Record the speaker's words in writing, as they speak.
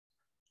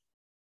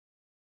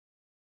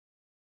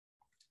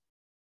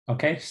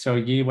Okay, so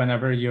Yi,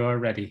 whenever you're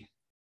ready.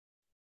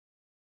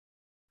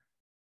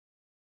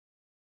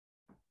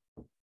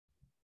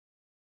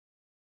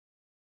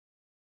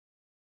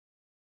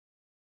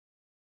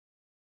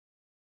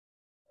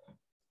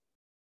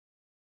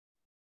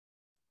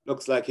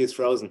 Looks like he's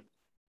frozen.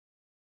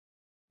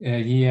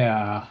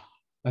 Yeah,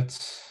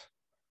 let's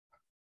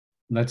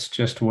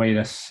just wait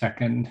a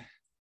second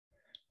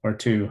or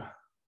two,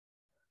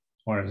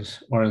 or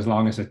as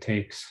long as it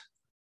takes.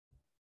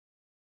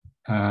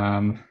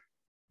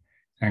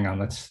 Hang on,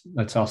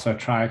 let's also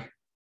try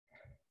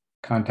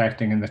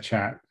contacting in the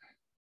chat.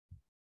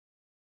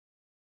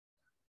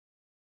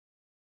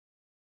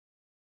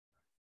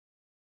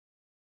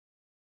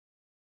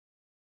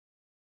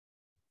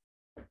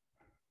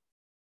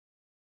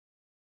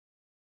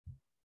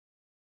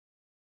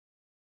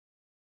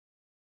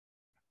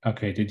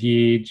 Okay, did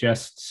you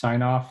just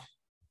sign off?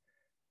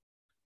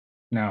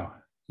 No,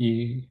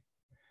 you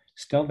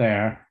still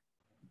there?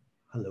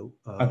 Hello.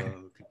 Okay.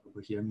 Can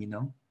you hear me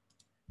now?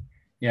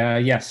 Yeah.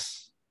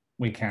 Yes,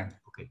 we can.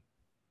 Okay.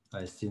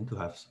 I seem to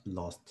have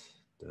lost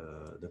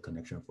the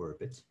connection for a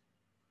bit.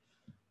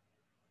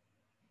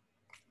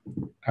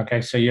 Okay,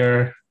 so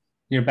you're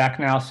back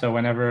now. So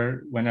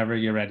whenever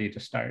you're ready to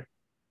start.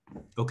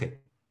 Okay.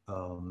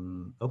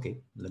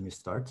 Okay, let me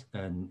start.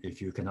 And if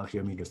you cannot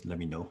hear me, just let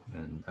me know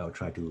and I'll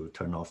try to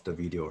turn off the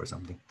video or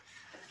something.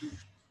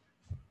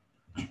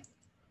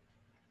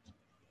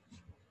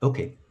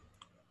 Okay,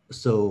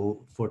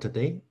 so for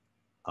today,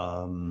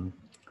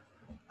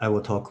 I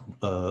will talk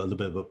a little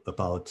bit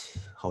about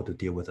how to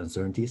deal with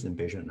uncertainties in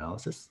Bayesian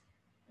analysis.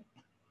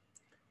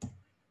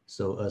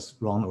 So as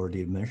Ron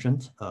already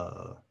mentioned,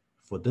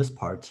 for this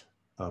part,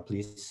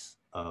 please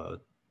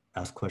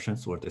ask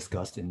questions or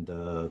discuss in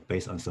the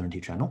Bayes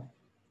uncertainty channel.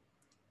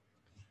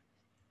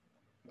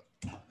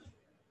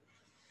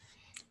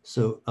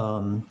 So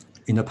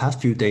in the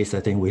past few days, I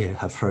think we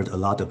have heard a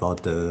lot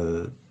about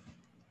the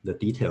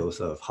details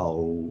of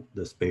how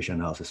this Bayesian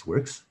analysis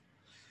works.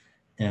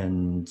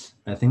 And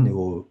I think it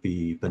will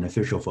be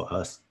beneficial for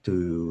us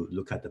to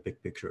look at the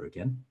big picture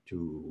again,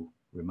 to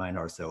remind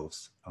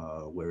ourselves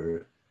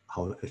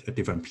how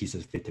different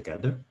pieces fit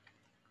together.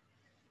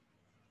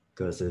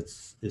 Because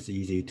it's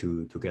easy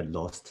to get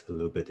lost a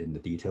little bit in the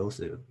details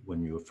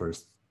when you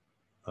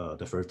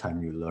the first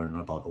time you learn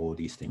about all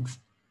these things.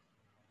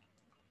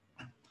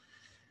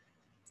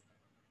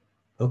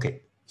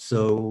 Okay,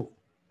 so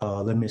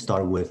let me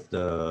start with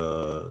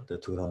the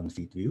 2000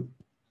 feet view,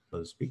 so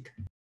to speak.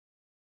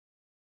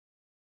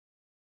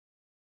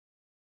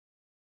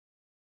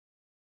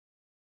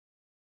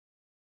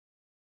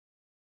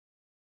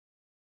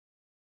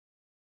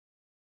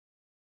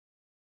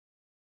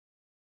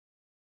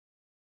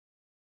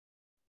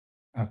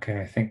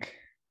 Okay,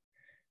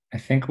 I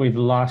think we've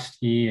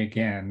lost Yi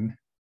again.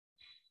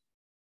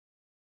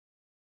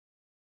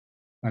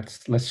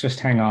 Let's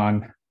just hang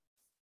on.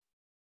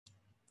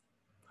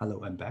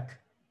 Hello, I'm back.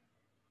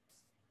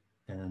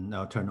 And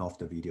I'll turn off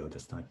the video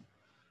this time.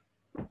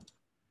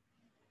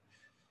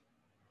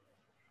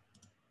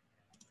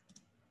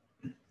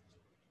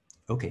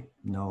 Okay,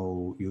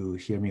 now you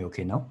hear me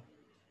okay now?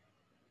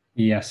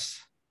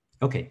 Yes.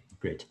 Okay,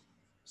 great.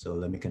 So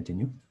let me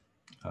continue.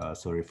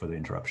 Sorry for the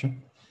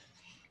interruption.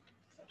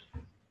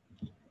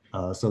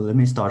 So let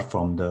me start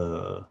from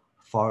the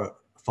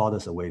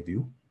farthest away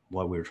view.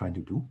 What we're trying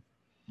to do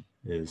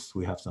is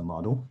we have some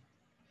model,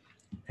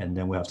 and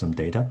then we have some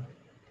data,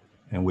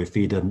 and we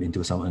feed them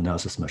into some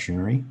analysis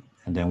machinery,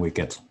 and then we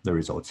get the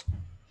results.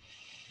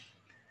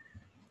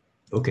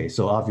 Okay,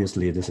 so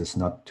obviously this is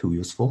not too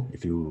useful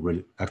if you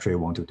really actually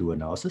want to do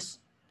analysis.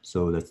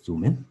 So let's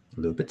zoom in a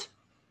little bit.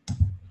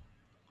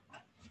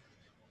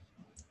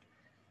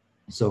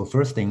 So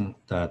first thing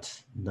that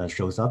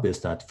shows up is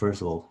that, first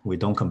of all, we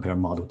don't compare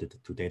model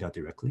to data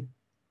directly.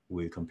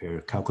 We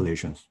compare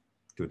calculations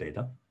to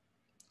data,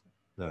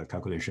 the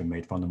calculation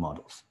made from the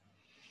models.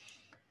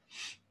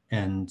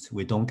 And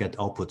we don't get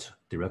output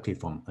directly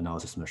from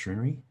analysis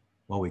machinery.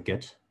 What we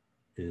get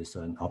is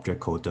an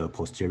object called the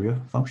posterior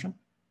function,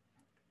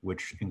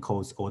 which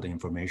encodes all the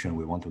information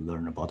we want to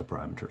learn about the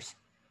parameters.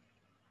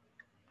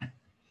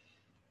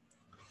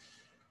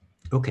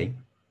 Okay,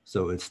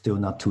 so it's still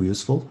not too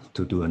useful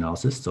to do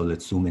analysis. So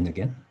let's zoom in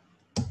again.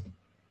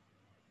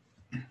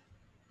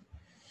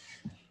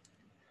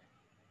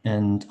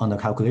 And on the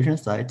calculation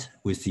side,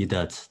 we see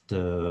that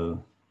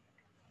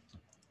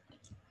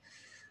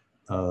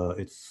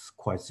it's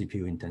quite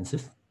CPU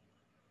intensive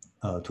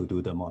to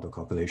do the model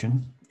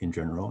calculation in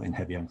general in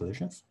heavy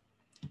calculations.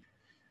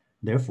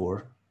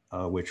 Therefore,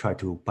 we try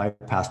to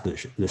bypass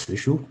this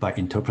issue by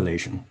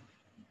interpolation.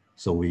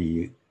 So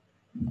we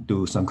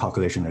do some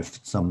calculation of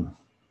some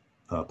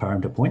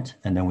parameter point,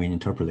 and then we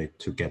interpolate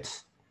to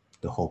get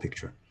the whole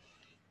picture.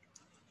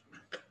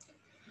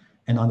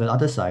 And on the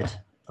other side,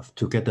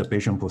 to get the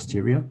Bayesian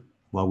posterior,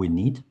 what we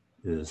need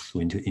is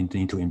we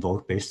need to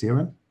invoke Bayes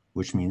theorem,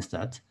 which means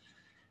that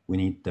we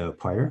need the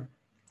prior,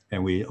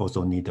 and we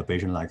also need the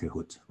Bayesian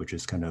likelihood, which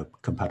is kind of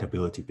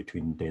compatibility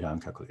between data and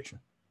calculation.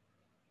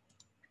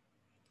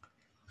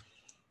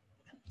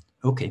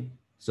 Okay,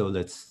 So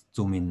let's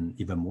zoom in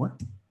even more.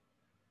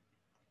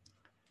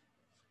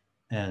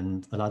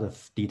 And a lot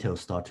of details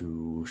start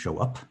to show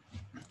up.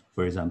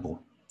 For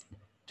example,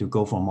 to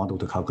go from model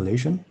to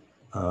calculation,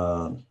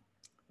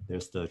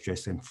 there's the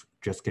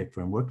JETSCAPE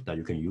framework that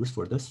you can use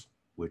for this,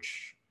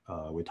 which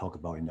we talked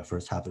about in the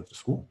first half of the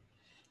school.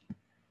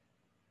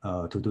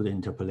 To do the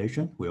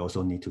interpolation, we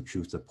also need to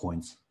choose the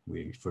points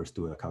we first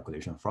do a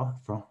calculation from,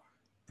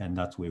 and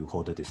that's what we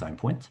call the design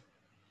point.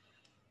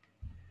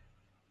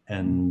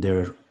 And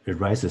there it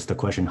raises the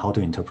question how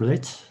to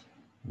interpolate.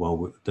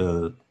 Well,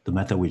 the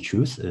method we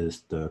choose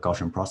is the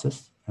Gaussian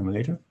process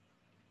emulator.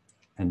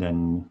 And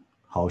then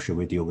how should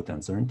we deal with the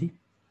uncertainty?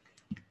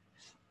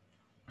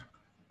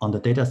 On the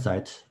data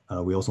side,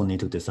 we also need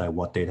to decide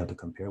what data to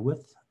compare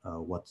with.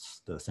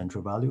 What's the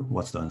central value?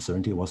 What's the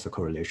uncertainty? What's the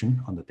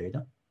correlation on the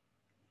data?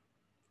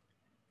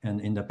 And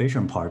in the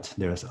Bayesian part,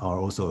 there are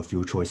also a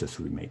few choices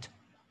we made.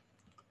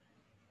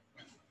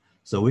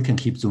 So we can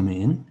keep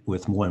zooming in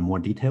with more and more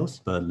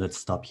details, but let's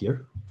stop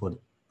here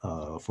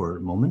for a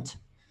moment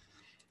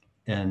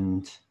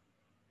and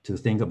to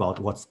think about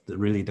what's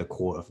really the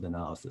core of the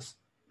analysis.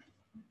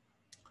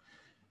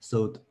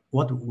 So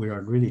what we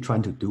are really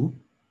trying to do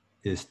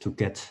is to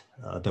get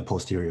the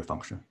posterior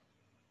function.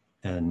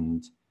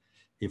 And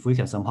if we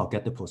can somehow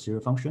get the posterior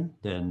function,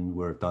 then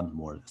we're done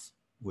more or less.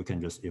 We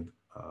can just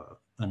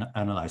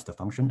analyze the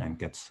function and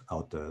get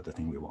out the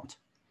thing we want.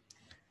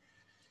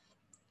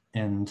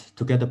 And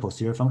to get the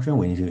posterior function,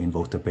 we need to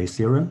invoke the Bayes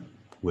theorem,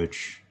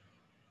 which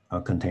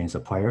contains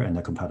a prior and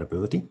a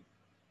compatibility.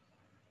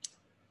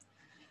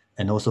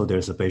 And also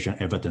there's a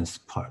Bayesian evidence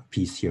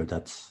piece here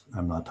that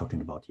I'm not talking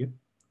about here.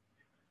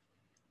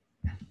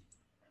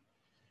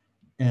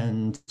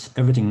 And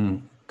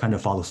everything kind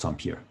of follows from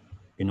here.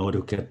 In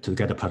order to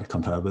get a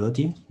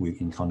compatibility, we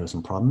encounter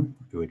some problem,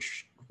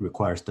 which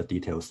requires the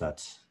details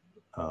that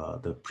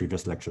the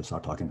previous lectures are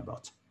talking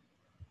about.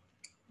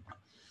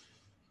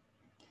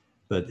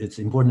 But it's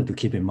important to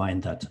keep in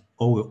mind that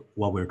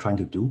what we're trying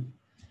to do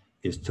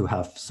is to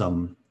have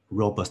some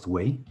robust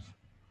way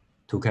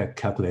to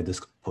calculate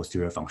this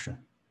posterior function.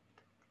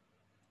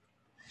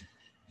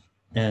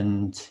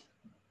 And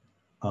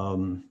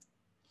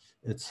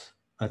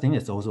I think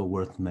it's also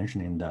worth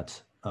mentioning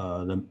that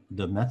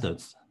the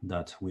methods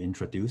that we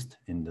introduced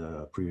in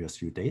the previous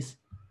few days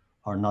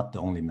are not the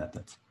only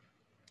methods.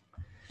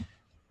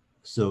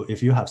 So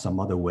if you have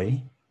some other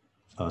way,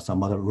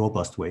 some other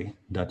robust way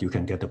that you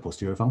can get the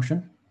posterior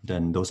function,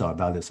 then those are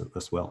valid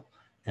as well.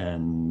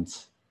 And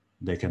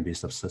they can be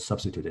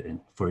substituted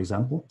in. For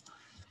example,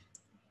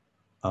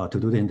 to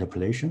do the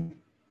interpolation,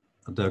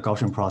 the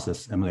Gaussian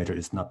process emulator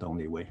is not the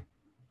only way,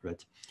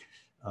 right?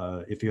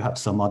 If you have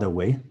some other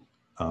way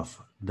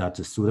that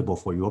is suitable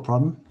for your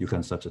problem, you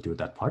can substitute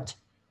that part.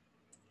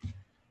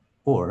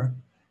 Or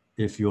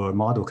if your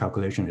model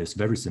calculation is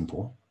very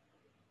simple,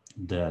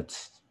 that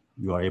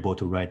you are able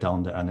to write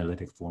down the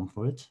analytic form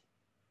for it,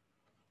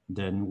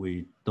 then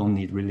we don't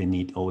really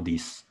need all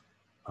these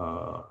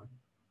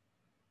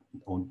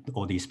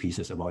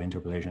pieces about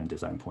interpolation and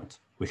design points.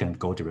 We can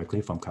go directly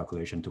from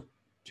calculation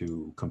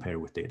to compare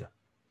with data,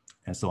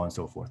 and so on and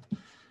so forth.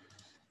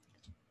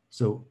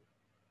 So,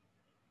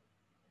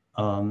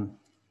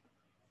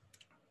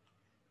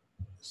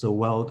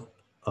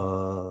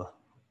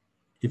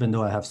 even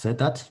though I have said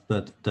that,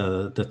 but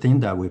the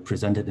thing that we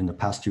presented in the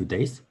past few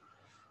days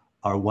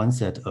are one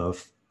set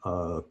of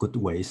good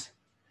ways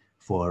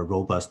for a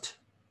robust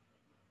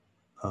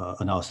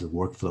analysis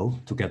workflow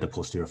to get the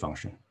posterior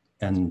function.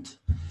 And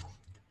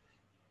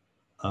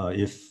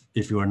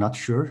if you are not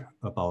sure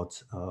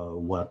about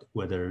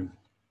whether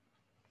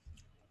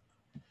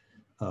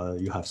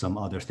you have some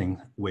other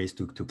ways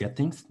to get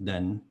things,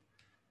 then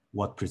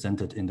what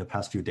presented in the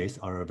past few days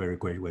are a very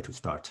great way to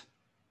start.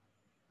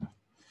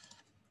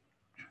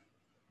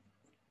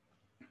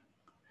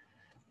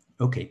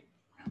 Okay.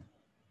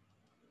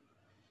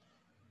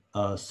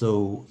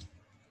 So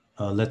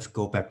let's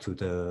go back to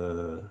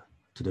the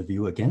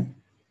view again.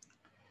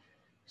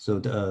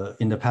 So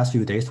in the past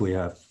few days, we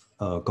have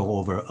go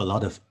over a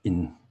lot of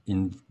in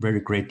very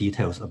great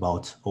details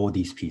about all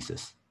these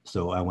pieces.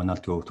 So I will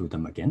not go through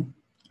them again.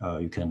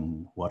 You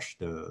can watch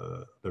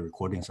the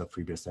recordings of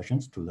previous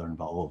sessions to learn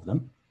about all of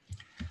them.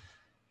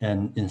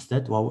 And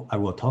instead, what I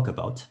will talk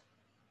about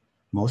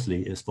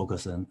mostly is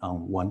focusing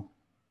on one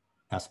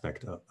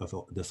aspect of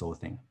this whole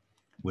thing,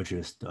 which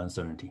is the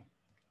uncertainty.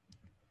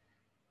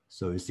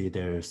 So you see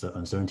there's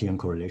uncertainty and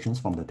correlations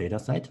from the data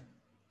side,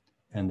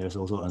 and there's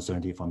also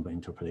uncertainty from the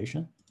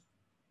interpolation,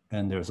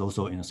 and there's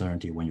also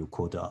uncertainty when you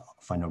quote the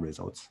final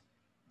results,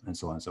 and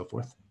so on and so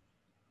forth.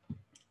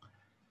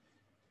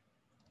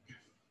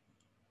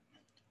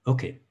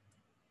 Okay,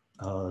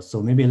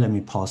 so maybe let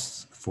me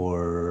pause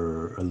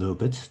for a little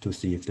bit to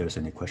see if there's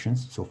any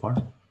questions so far.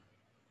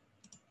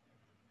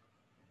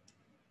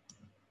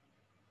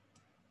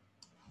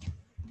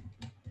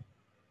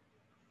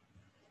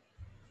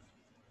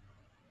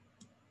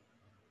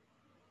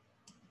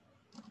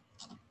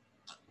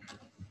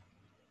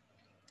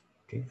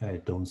 Okay, I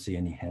don't see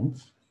any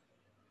hands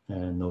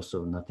and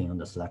also nothing on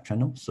the Slack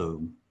channel,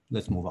 so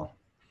let's move on.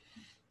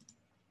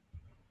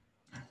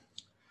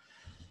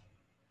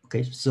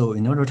 Okay, so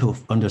in order to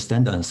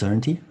understand the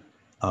uncertainty,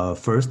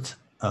 first,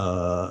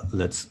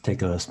 let's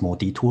take a small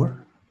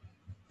detour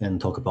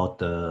and talk about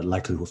the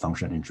likelihood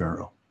function in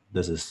general.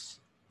 This is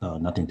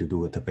nothing to do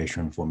with the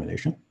Bayesian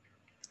formulation.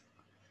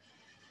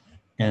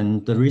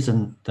 And the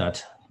reason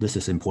that this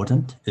is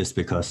important is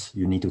because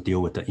you need to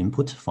deal with the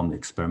input from the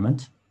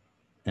experiment,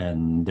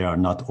 and they are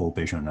not all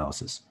Bayesian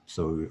analysis.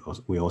 So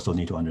we also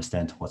need to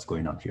understand what's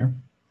going on here.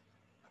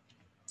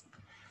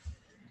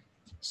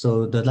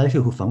 So the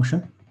likelihood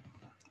function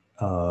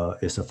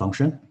is a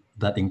function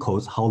that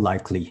encodes how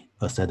likely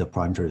a set of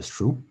parameters is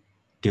true,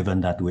 given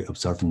that we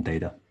observe in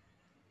data.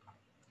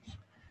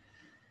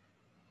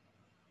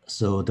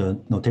 So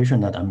the notation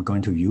that I'm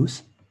going to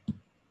use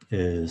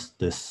is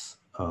this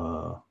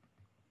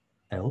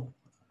L,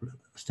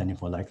 standing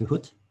for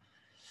likelihood,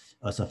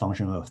 as a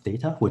function of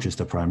theta, which is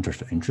the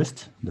parameters of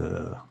interest,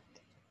 the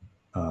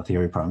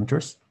theory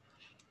parameters,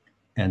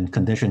 and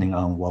conditioning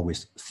on what we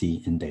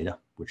see in data,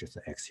 which is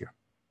the X here.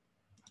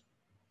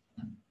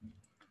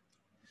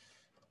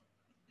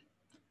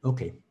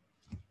 Okay,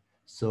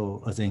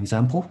 so as an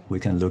example,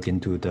 we can look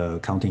into the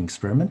counting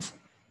experiments.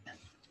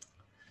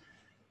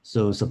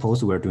 So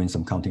suppose we're doing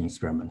some counting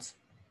experiments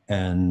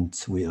and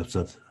we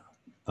observe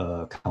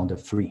a count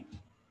of 3.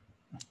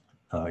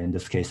 In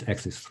this case,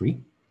 X is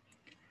 3.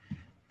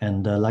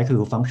 And the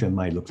likelihood function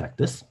might look like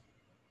this.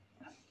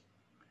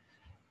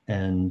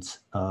 And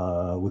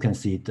we can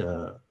see it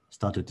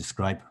start to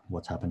describe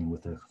what's happening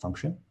with the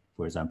function.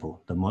 For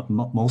example, the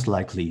most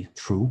likely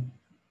true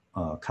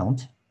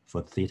count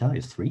for theta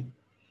is 3.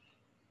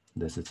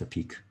 This is a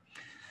peak.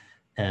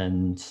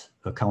 And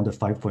a count of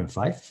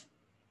 5.5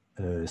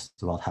 is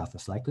about half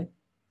as likely.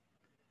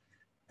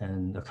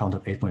 And a count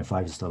of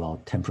 8.5 is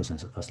about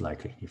 10% as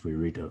likely if we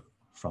read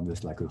from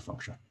this likelihood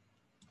function.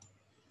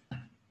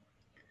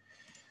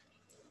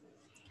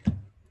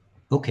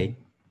 Okay,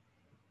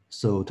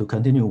 so to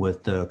continue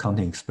with the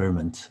counting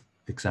experiment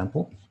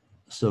example,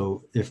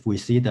 so if we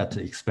see that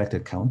the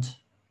expected count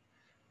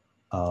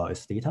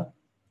is theta,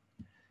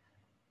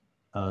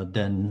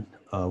 then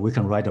we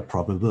can write a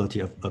probability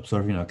of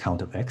observing a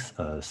count of X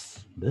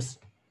as this.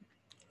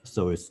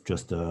 So it's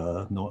just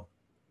the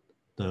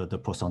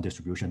Poisson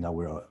distribution that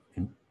we're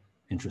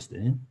interested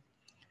in.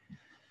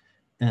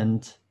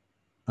 And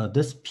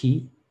this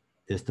P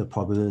is the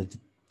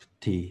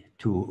probability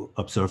to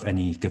observe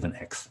any given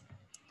X.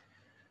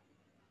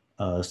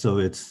 So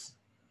it's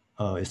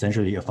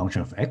essentially a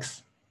function of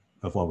X,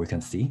 of what we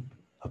can see,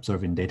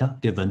 observing data,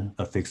 given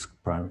a fixed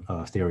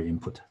theory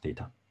input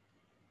data.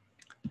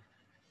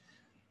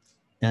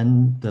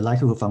 And the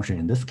likelihood function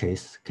in this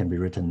case can be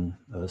written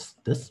as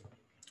this.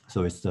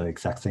 So it's the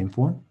exact same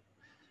form.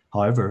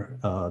 However,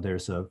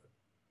 there's a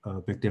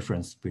big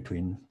difference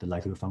between the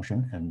likelihood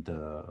function and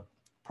the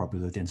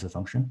probability density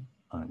function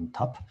on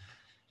top,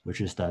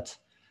 which is that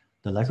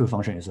the likelihood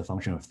function is a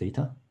function of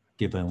theta,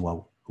 given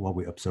what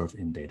we observe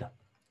in data.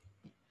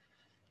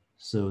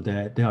 So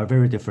they are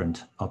very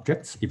different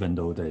objects, even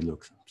though they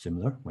look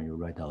similar when you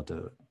write out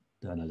the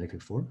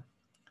analytic form.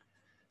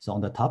 So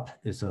on the top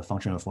is a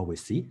function of what we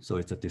see. So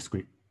it's a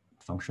discrete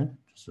function.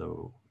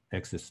 So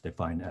X is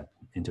defined at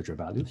integer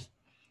values.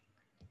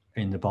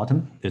 In the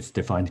bottom, it's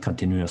defined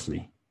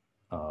continuously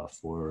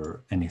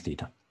for any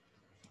theta.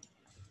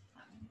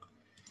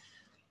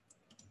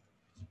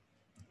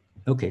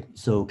 Okay,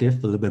 so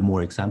give a little bit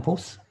more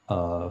examples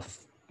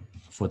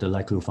for the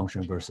likelihood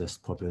function versus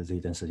probability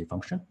density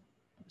function.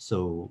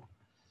 So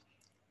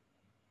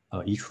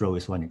each row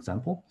is one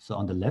example. So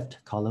on the left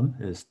column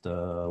is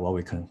what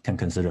we can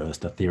consider as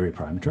the theory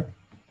parameter.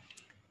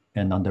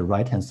 And on the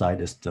right-hand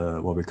side is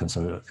what we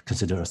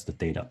consider as the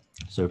data.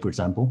 So for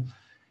example,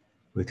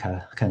 we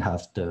can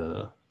have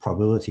the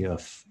probability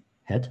of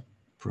head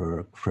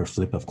per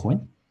flip of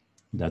coin.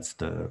 That's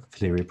the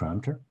theory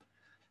parameter.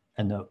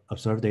 And the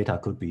observed data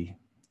could be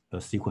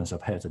a sequence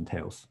of heads and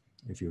tails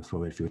if you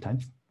throw it a few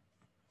times.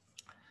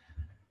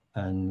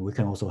 And we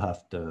can also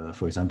have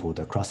for example,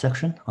 the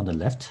cross-section on the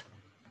left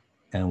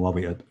and what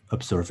we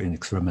observe in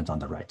experiment on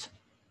the right.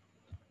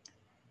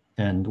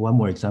 And one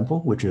more example,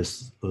 which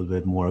is a little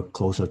bit more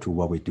closer to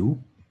what we do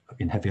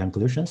in heavy ion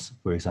collisions.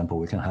 For example,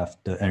 we can have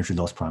the energy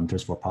loss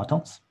parameters for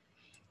protons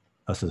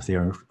as a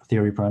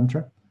theory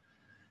parameter.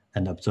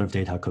 And observed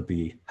data could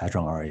be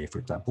hadron RA, for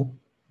example.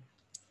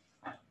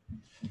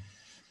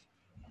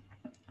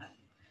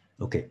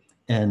 Okay,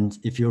 and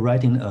if you're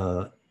writing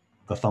a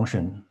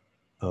function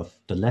of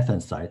the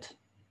left-hand side,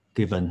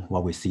 given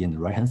what we see in the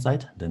right-hand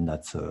side, then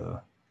that's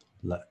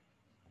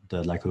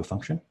the likelihood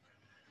function.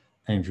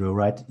 And if you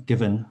write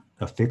given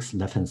a fixed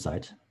left-hand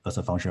side as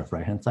a function of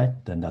right-hand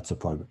side, then that's a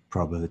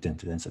probability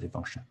density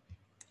function.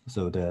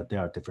 So there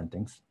are different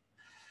things.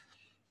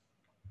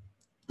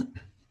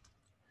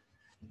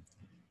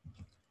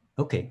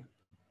 Okay,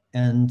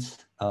 and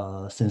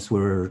since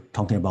we're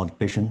talking about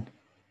Bayesian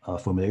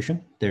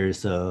formulation, there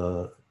is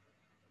a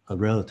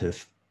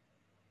relative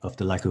of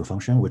the likelihood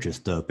function, which is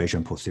the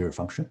Bayesian posterior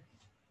function.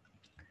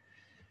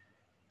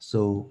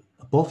 So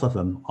both of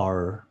them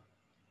are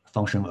a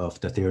function of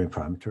the theory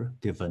parameter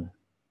given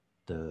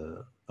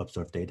the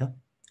observed data.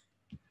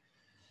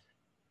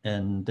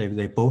 And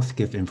they both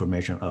give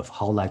information of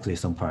how likely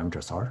some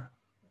parameters are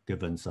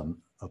given some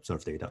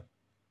observed data.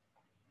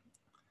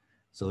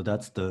 So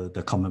that's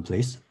the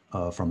commonplace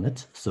from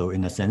it. So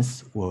in a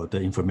sense, well,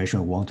 the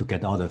information we want to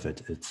get out of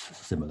it, it's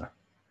similar.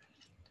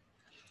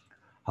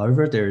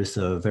 However, there is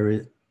a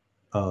very,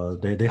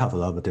 they have a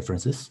lot of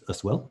differences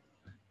as well.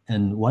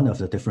 And one of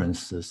the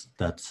differences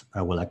that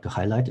I would like to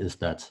highlight is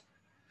that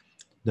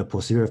the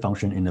posterior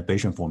function in the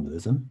Bayesian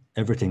formalism,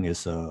 everything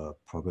is a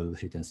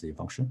probability density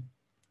function.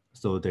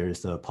 So there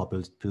is a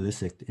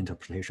probabilistic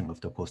interpretation of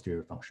the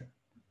posterior function.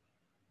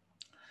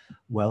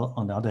 Well,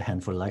 on the other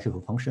hand, for the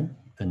likelihood function,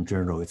 in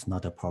general, it's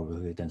not a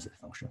probability density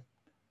function.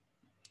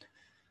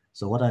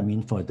 So what I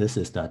mean for this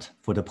is that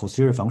for the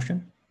posterior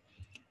function,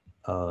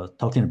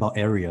 talking about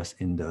areas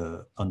in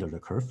the under the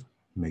curve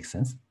makes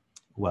sense.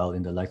 While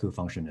in the likelihood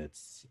function,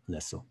 it's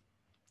less so,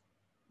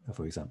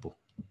 for example.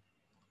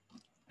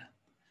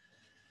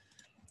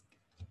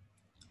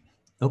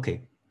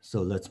 Okay,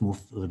 so let's move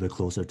a little bit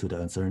closer to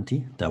the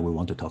uncertainty that we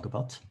want to talk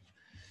about.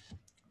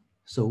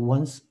 So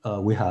once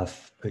we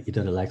have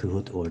either the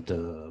likelihood or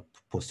the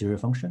posterior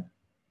function,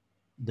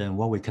 then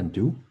what we can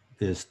do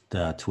is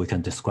that we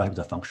can describe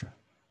the function.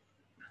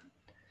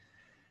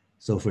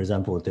 So for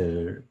example,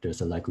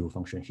 there's a likelihood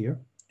function here,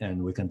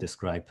 and we can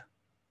describe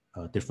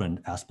a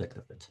different aspect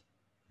of it.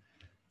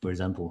 For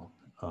example,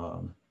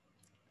 well,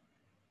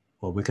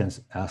 we can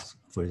ask,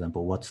 for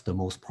example, what's the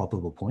most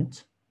probable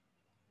point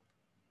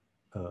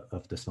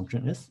of this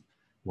function is?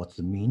 What's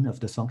the mean of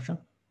this function?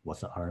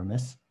 What's the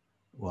RMS?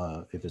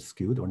 Well, if it's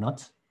skewed or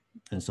not,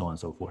 and so on and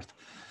so forth.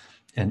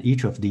 And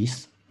each of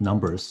these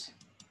numbers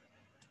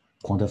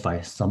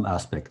quantify some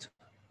aspect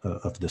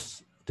of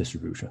this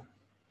distribution.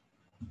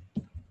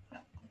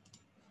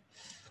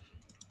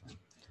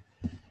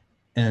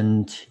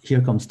 And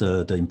here comes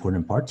the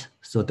important part.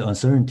 So the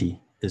uncertainty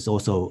is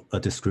also a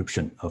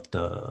description of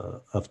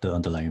the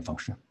underlying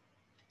function.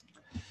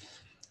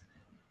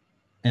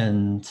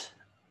 And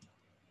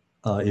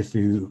if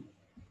you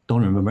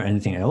don't remember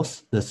anything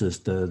else, this is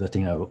the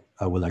thing I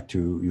would like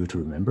you to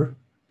remember,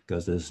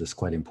 because this is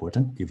quite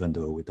important, even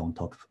though we don't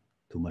talk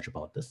too much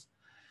about this.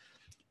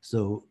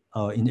 So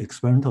in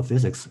experimental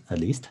physics, at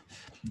least,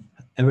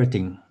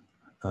 everything,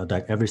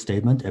 like every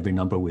statement, every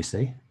number we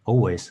say,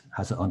 always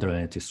has an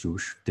underlying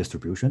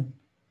distribution.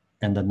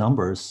 And the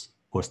numbers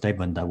or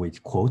statement that we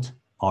quote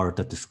are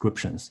the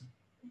descriptions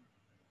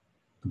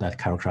that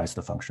characterize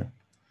the function.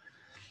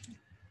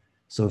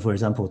 So for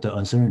example, the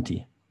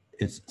uncertainty,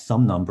 it's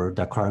some number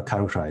that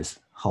characterizes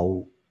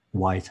how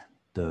wide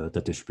the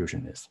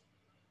distribution is.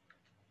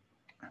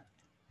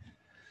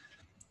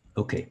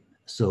 Okay,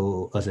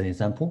 so as an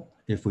example,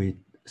 if we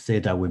say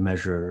that we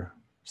measure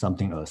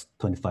something as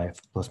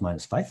 25 plus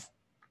minus 5,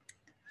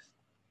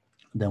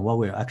 then what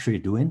we're actually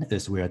doing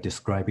is we are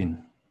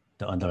describing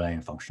the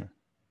underlying function.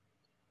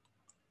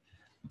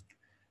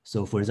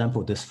 So for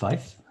example, this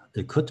 5,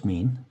 it could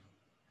mean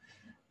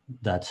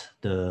that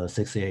the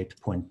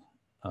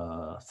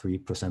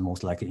 68.3%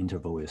 most likely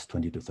interval is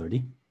 20 to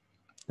 30.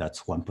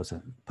 That's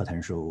 1%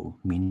 potential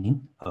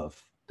meaning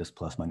of this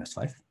plus minus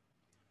 5.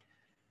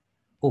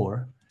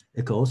 Or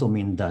it could also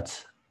mean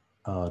that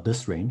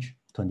this range,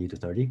 20 to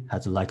 30,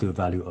 has a likelihood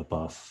value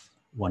above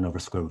 1 over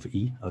square root of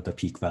e of the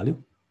peak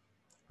value.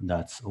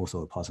 That's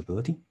also a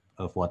possibility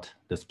of what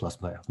this plus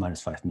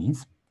minus 5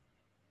 means.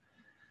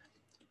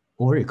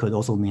 Or it could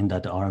also mean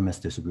that the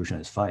RMS distribution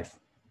is 5,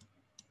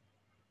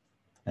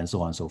 and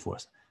so on and so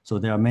forth. So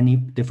there are many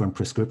different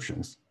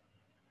prescriptions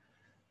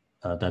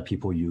that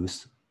people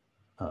use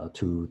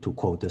to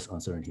quote this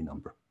uncertainty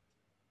number.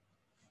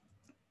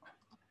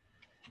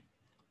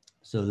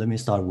 So let me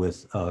start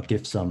with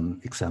give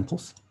some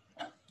examples.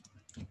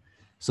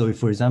 So if,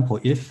 for example,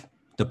 if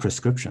the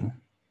prescription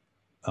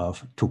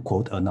to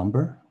quote a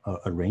number,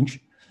 a range,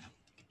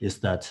 is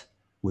that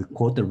we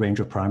quote the range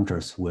of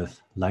parameters with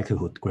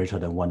likelihood greater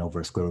than 1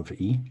 over square root of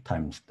e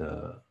times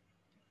the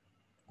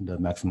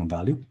maximum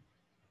value.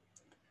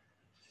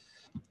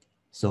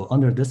 So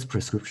under this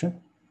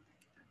prescription,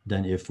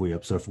 then if we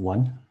observe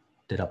 1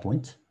 data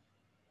point,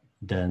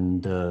 then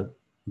the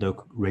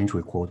range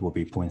we quote will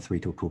be 0.3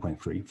 to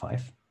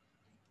 2.35.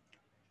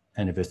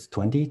 And if it's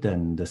 20,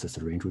 then this is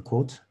the range we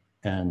quote.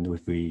 And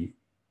if we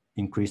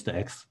increase the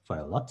x by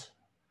a lot,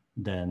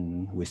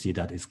 then we see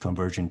that it's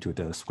converging to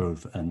the square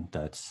root of n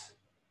that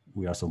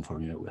we are so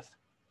familiar with.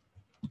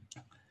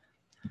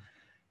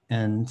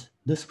 And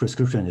this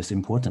prescription is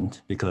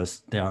important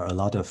because there are a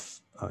lot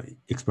of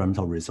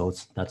experimental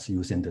results that's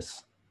using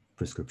this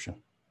prescription.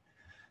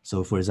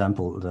 So for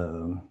example,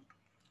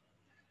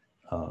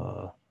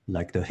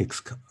 like the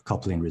Higgs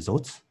coupling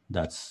results,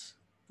 that's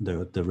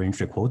the range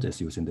they quote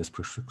is using this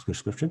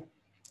prescription.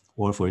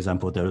 Or for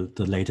example,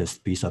 the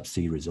latest B sub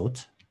C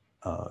result,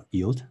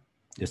 yield,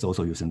 is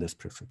also using this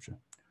prescription.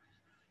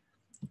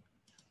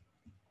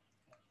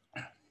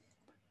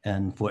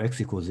 And for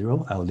x equals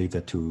 0, I'll leave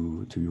it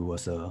to you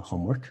as a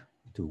homework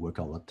to work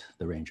out what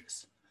the range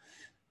is.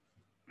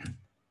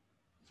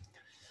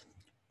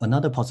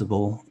 Another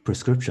possible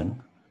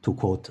prescription to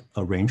quote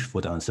a range for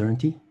the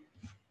uncertainty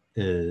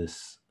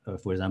is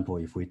for example,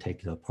 if we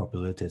take the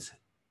probabilistic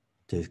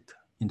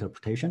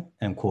interpretation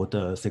and quote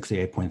the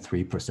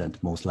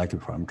 68.3% most likely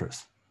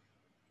parameters.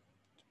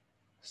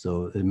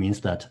 So it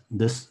means that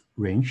this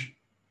range,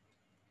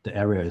 the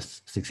area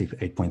is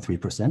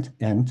 68.3%,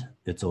 and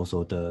it's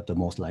also the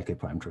most likely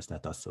parameters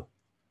that does so.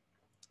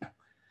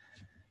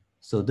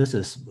 So this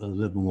is a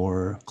little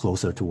more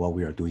closer to what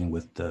we are doing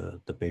with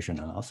the Bayesian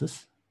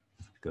analysis,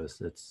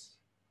 because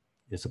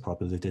it's a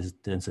probability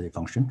density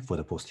function for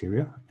the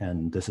posterior,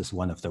 and this is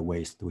one of the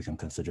ways that we can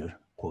consider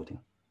quoting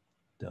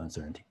the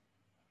uncertainty.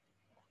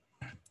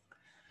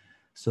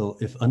 So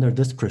if under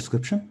this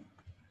prescription,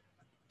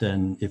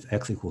 then if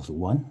x equals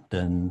 1,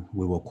 then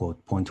we will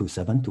quote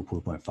 0.27 to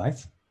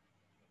 2.5,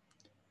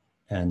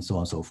 and so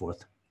on and so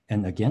forth.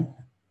 And again,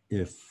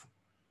 if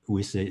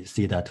we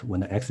see that when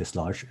the x is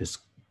large, it's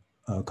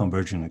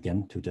converging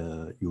again to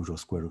the usual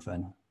square root of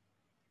n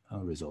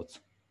results.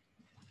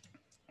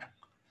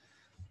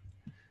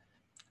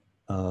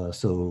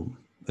 So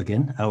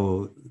again, I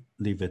will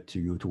leave it to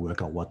you to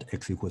work out what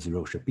x equals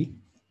 0 should be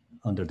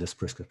under this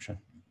prescription.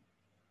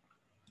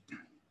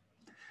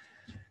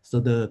 So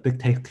the big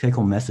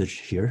take-home message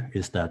here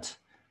is that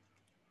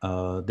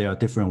there are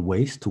different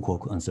ways to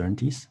quote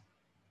uncertainties,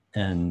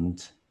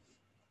 and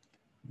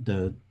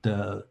the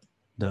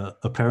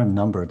apparent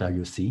number that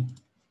you see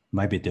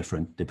might be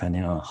different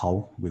depending on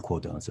how we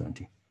quote the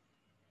uncertainty.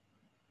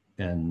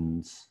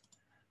 And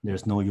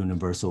there's no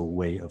universal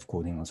way of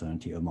quoting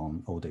uncertainty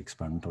among all the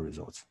experimental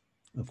results,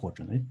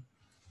 unfortunately.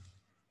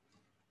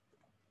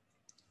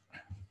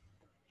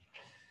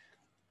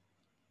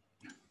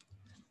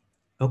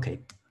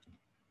 Okay,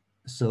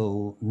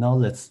 so now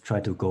let's try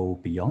to go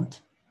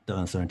beyond the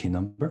uncertainty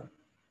number.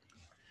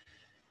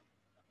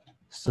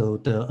 So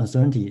the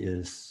uncertainty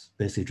is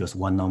basically just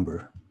one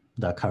number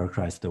that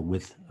characterizes the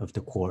width of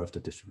the core of the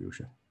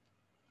distribution.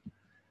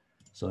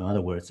 So in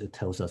other words, it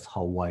tells us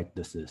how wide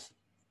this is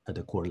at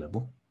the core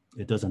level.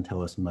 It doesn't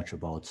tell us much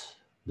about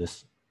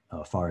this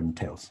far end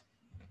tails.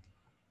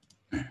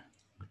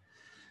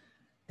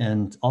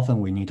 And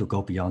often we need to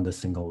go beyond the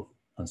single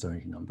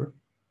uncertainty number.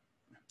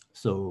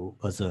 So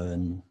as a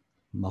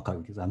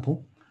mock-up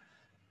example,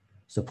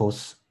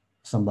 suppose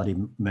somebody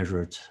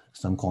measured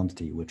some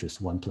quantity, which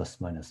is 1 plus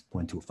minus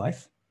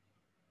 0.25.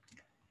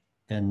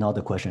 And now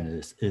the question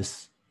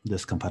is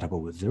this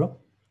compatible with 0?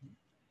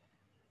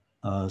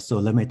 So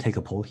let me take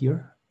a poll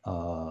here.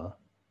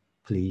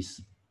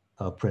 Please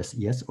press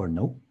yes or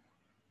no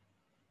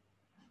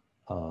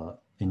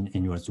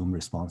in your Zoom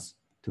response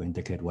to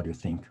indicate what you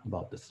think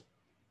about this.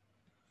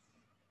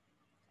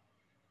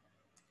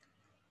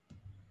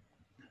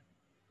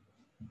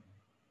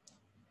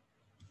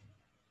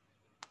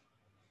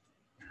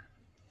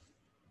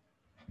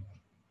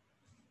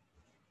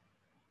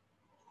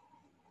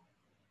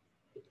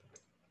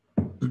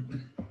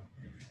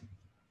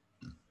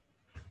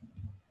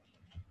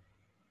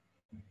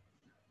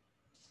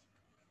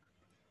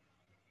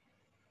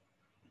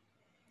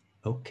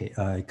 Okay,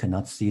 I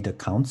cannot see the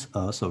counts.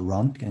 So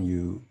Ron, can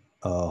you,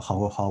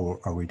 how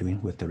are we doing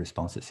with the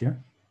responses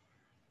here?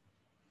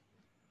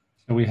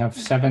 So we have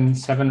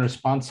seven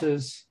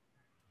responses,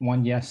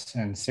 1 yes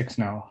and 6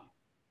 no.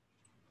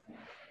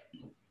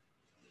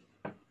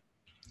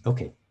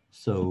 Okay,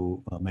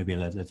 so maybe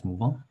let's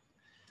move on.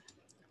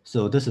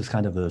 So this is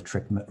kind of a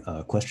trick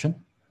question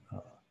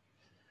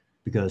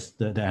because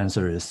the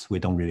answer is we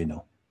don't really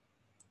know.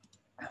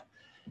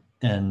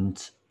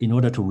 And in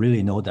order to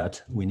really know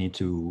that, we need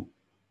to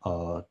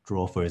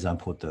draw, for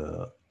example,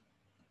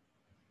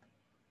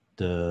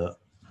 the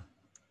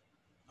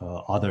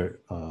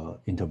other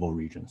interval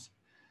regions.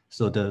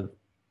 So the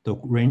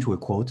range we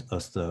quote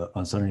as the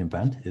uncertainty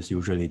band is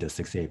usually the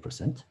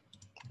 68%.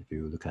 If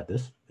you look at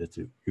this, it's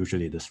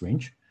usually this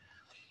range.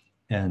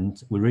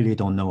 And we really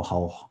don't know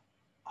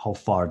how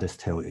far this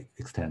tail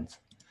extends.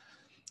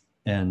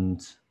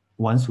 And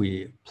once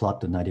we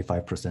plot the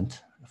 95%,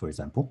 for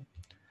example,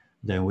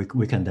 then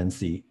we can then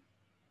see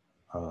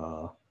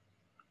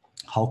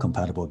how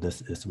compatible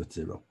this is with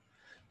 0.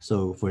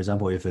 So for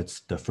example, if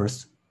it's the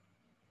first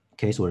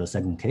case or the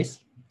second case,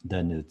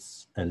 then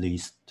it's at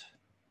least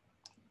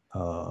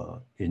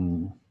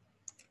in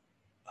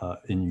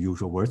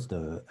usual words,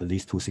 at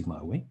least 2 sigma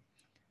away.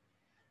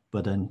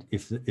 But then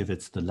if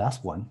it's the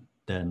last one,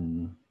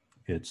 then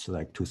it's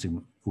like 2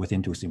 sigma,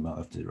 within 2 sigma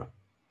of 0.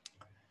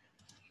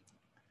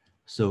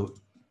 So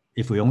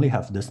if we only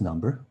have this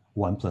number,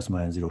 1 plus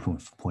minus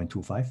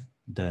 0.25,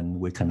 then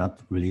we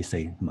cannot really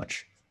say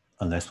much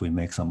unless we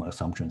make some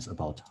assumptions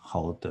about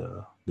how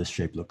this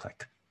shape look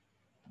like.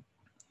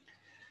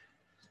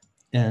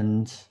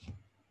 And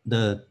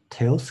the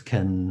tails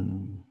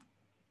can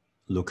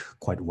look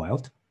quite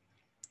wild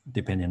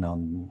depending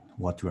on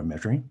what you're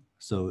measuring.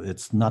 So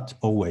it's not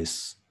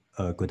always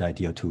a good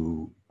idea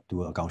to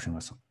do a Gaussian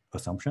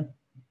assumption,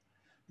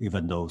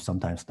 even though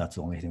sometimes that's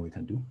the only thing we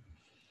can do.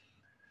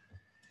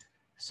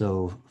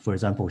 So for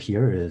example,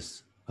 here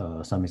is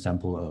some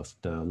example of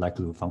the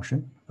likelihood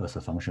function as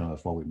a function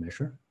of what we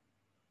measure.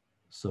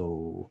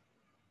 So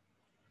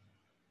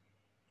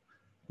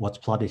what's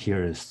plotted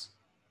here is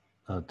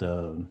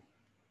the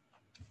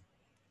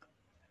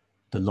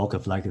the log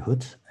of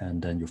likelihood,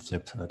 and then you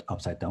flip it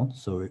upside down.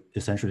 So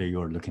essentially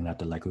you're looking at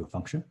the likelihood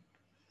function.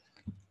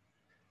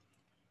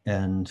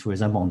 And for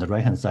example, on the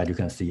right-hand side, you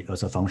can see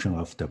as a function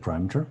of the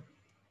parameter,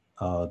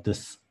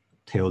 this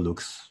tail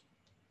looks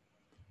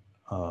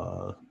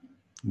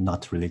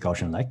not really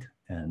Gaussian-like,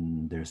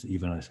 and there's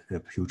even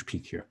a huge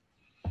peak here.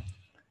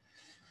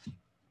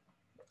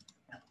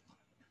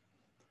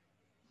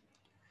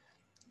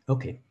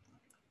 Okay.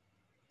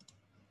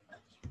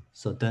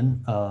 So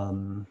then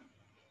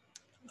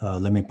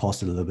let me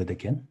pause it a little bit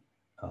again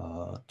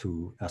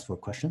to ask for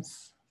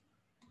questions.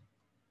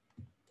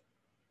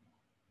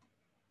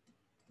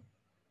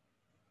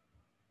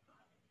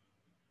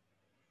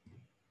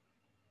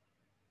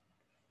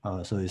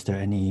 So is there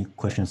any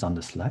questions on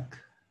the Slack?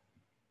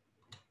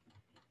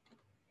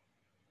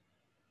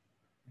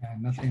 Yeah,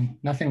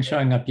 nothing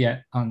showing up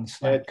yet on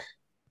Slack.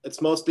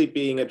 It's mostly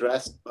being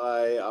addressed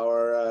by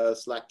our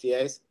Slack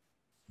TAs.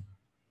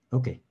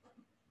 Okay.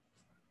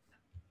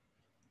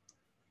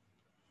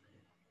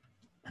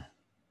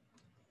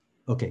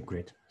 Okay,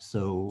 great.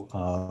 So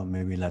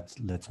maybe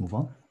let's move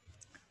on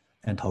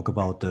and talk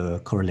about the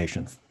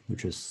correlations,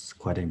 which is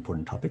quite an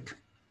important topic.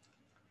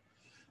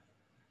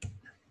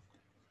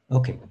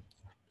 Okay,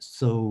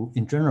 so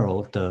in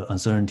general, the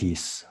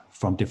uncertainties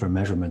from different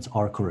measurements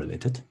are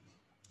correlated.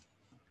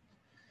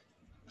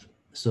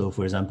 So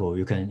for example,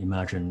 you can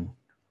imagine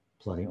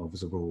plotting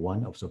observable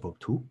 1, observable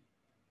 2,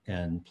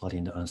 and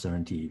plotting the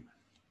uncertainty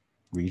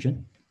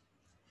region.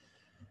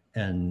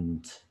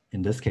 And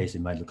in this case,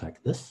 it might look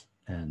like this.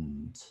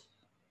 And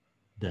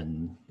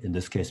then in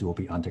this case, it will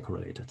be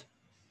anti-correlated.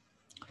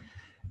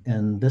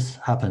 And this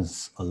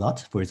happens a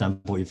lot. For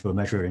example, if you're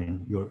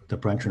measuring the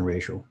branching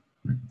ratio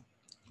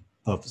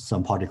of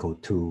some particle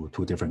to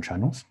two different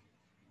channels,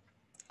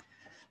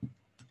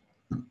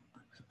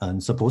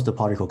 and suppose the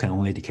particle can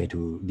only decay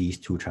to these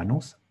two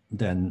channels,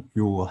 then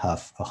you will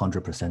have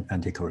 100%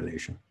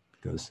 anti-correlation,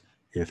 because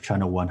if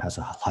channel 1 has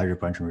a higher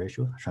branching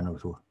ratio, channel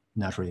 2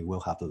 naturally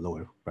will have the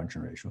lower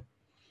branching ratio.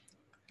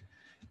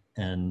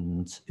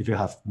 And if you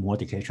have more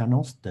decay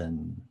channels,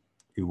 then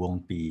it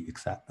won't be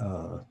exact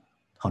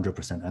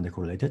 100%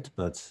 anti-correlated,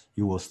 but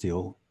you will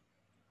still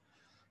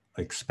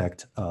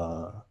expect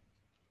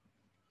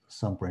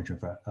some branching,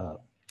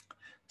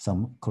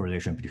 some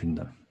correlation between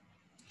them.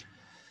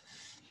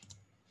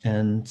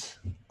 And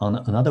on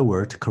another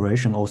word,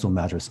 correlation also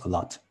matters a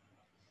lot.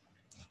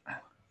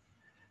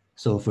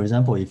 So for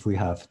example, if we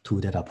have two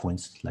data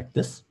points like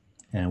this,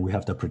 and we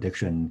have the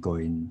prediction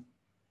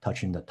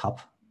touching the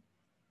top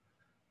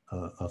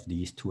of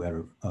these two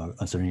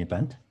uncertainty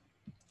band,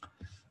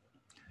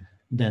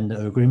 then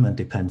the agreement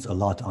depends a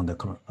lot on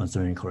the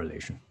uncertainty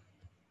correlation.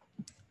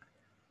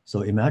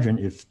 So imagine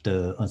if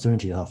the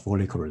uncertainties are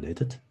fully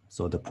correlated,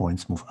 so the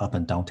points move up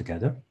and down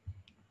together,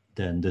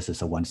 then this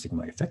is a 1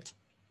 sigma effect.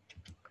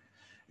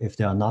 If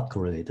they are not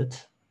correlated,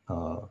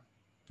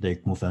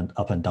 they move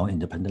up and down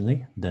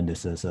independently, then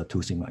this is a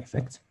 2 sigma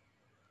effect.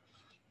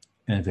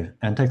 And if they're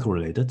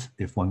anti-correlated,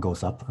 if one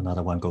goes up,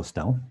 another one goes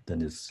down,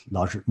 then it's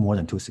more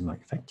than 2 sigma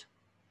effect.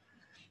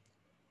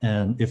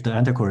 And if the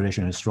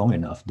anti-correlation is strong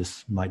enough,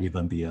 this might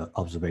even be an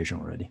observation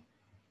already.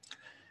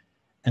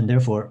 And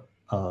therefore,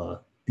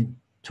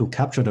 to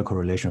capture the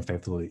correlation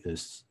faithfully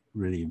is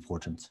really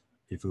important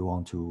if we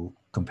want to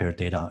compare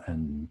data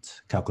and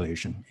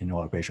calculation in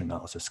our Bayesian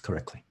analysis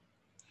correctly.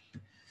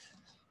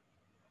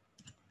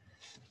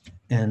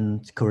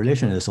 And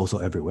correlation is also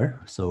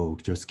everywhere. So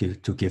just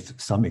to give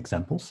some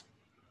examples.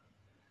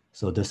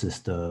 So this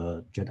is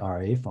the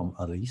JETRA from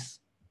Ali's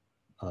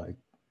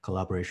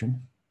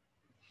collaboration.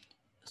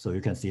 So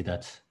you can see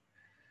that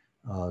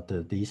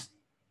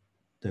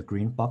the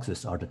green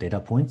boxes are the data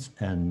points,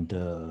 and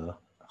the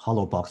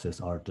hollow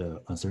boxes are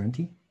the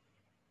uncertainty,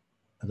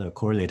 the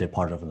correlated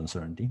part of the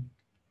uncertainty.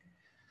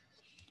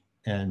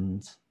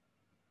 And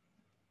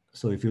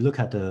so if you look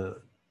at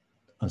the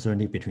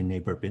uncertainty between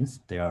neighbor bins,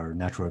 they are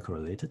naturally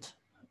correlated.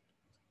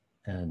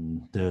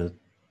 And the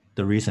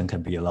reason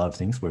can be a lot of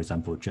things. For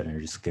example, jet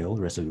energy scale,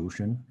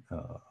 resolution.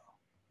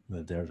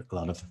 There are a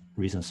lot of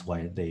reasons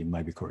why they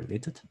might be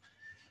correlated.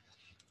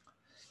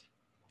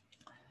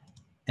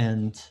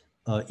 And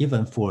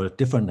even for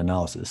different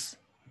analysis,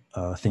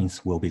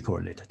 things will be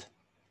correlated.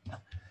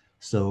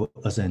 So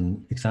as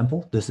an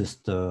example, this is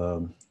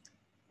when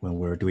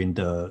we're doing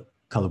the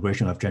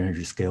calibration of jet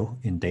energy scale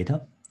in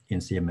data in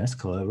CMS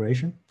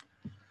collaboration.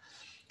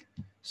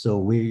 So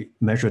we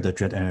measure the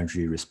jet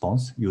energy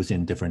response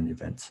using different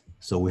events.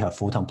 So we have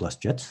photon plus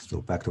jet,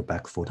 so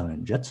back-to-back photon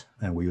and jet,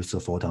 and we use the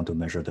photon to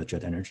measure the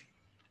jet energy.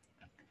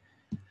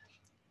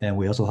 And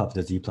we also have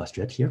the Z plus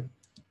jet here.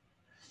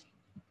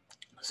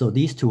 So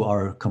these two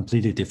are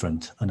completely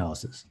different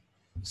analyses.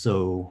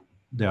 So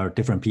there are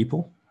different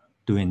people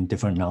doing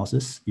different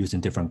analysis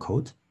using different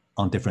code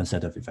on different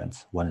set of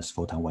events. One is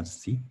photon, one is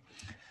Z.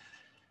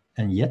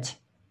 And yet,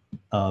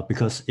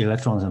 because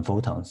electrons and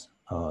photons,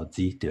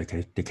 Z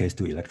decays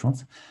to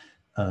electrons,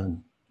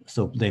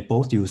 so they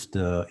both use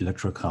the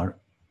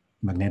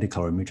electromagnetic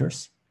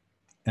calorimeters,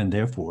 and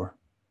therefore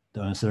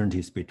the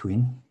uncertainties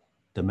between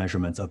the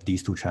measurements of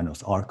these two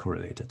channels are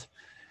correlated.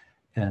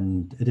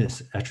 And it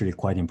is actually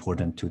quite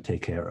important to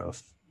take care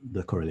of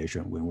the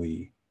correlation when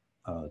we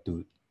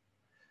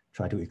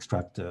try to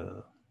extract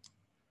the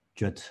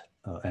jet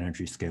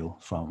energy scale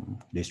from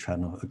this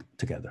channel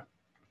together.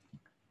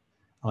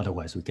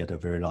 Otherwise, we get a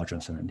very large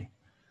uncertainty.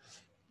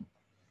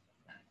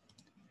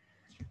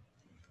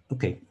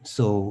 Okay,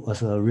 so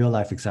as a real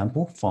life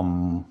example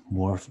from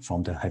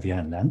the heavy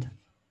and land,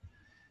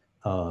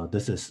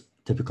 this is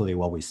typically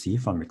what we see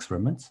from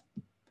experiments.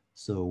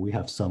 So we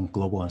have some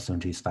global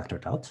uncertainties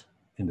factored out.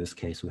 In this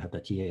case, we have the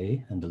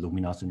TAA and the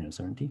luminosity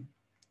uncertainty.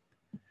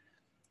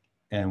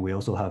 And we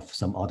also have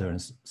some other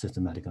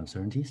systematic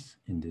uncertainties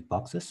in the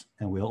boxes.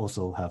 And we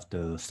also have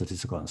the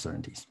statistical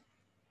uncertainties.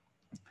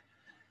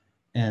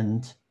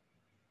 And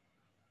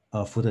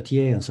for the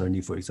TAA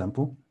uncertainty, for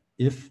example,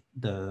 if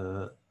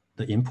the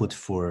input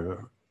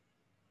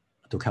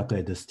to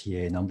calculate this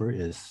TAA number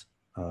is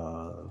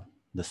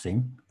the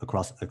same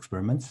across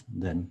experiments,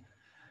 then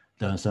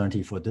the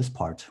uncertainty for this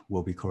part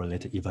will be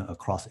correlated even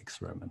across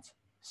experiments.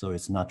 So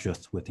it's not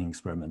just within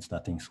experiments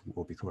that things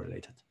will be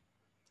correlated.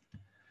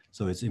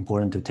 So it's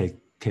important to take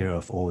care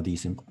of all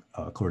these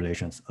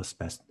correlations as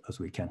best as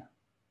we can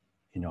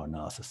in our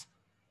analysis.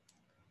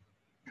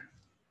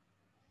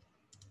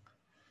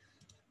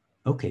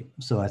 Okay,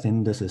 so I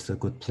think this is a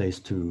good place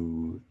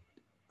to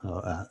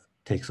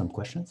take some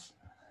questions.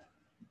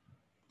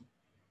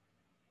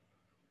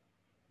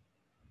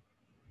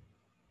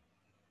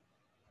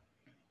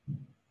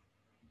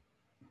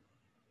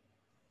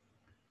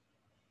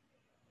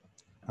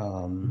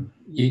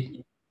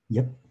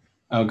 Yep.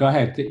 Oh, go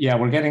ahead. Yeah,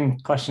 we're getting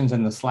questions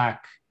in the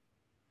Slack.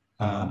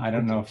 I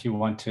don't know if you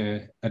want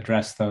to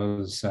address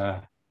those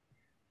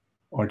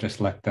or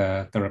just let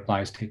the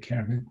replies take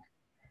care of it.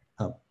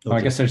 Okay. Oh,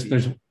 I guess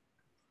there's.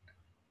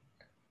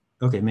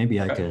 Okay, maybe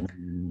I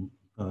can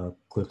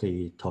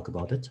quickly talk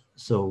about it.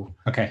 So,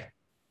 okay.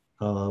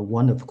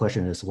 One of the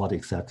questions is what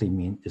exactly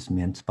is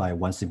meant by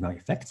 1 sigma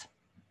effect.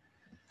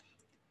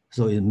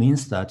 So it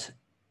means that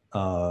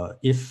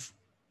if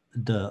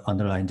the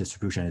underlying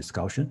distribution is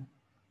Gaussian,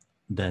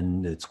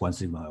 then it's 1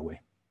 sigma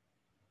away.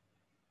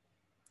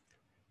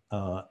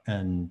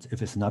 And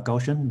if it's not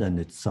Gaussian, then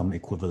it's some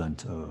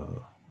equivalent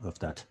of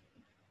that.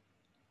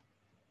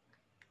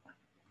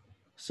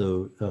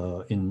 So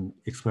in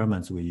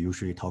experiments, we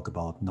usually talk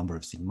about number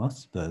of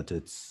sigmas, but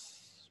it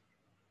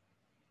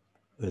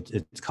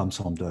comes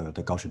from the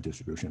Gaussian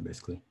distribution,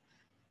 basically.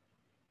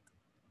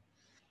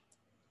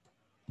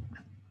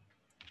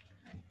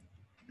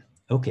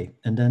 Okay,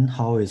 and then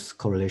how is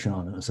correlation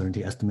on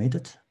uncertainty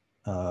estimated?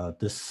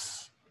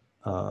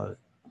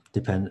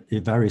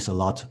 It varies a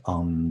lot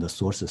on the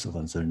sources of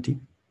uncertainty.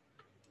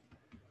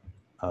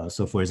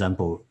 So for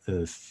example,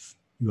 if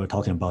you are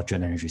talking about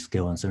jet energy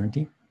scale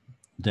uncertainty,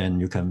 then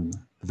you can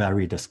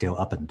vary the scale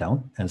up and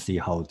down and see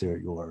how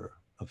your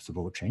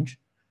observable change.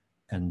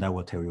 And that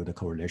will tell you the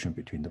correlation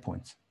between the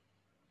points,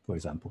 for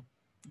example.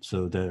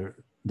 So there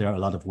are a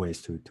lot of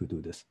ways to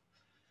do this,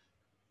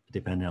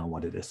 depending on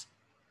what it is.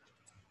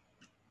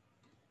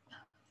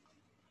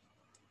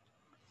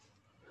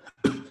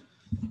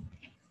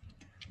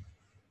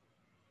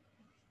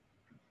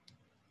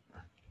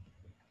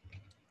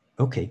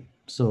 Okay,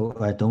 so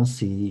I don't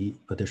see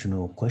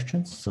additional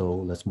questions, so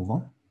let's move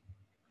on.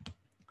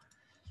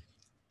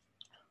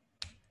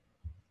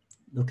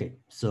 Okay,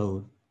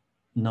 so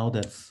now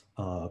let's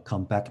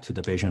come back to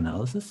the Bayesian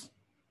analysis.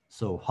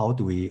 So how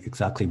do we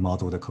exactly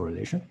model the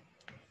correlation?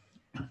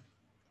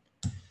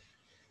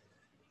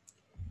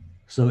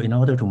 So in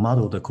order to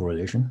model the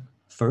correlation,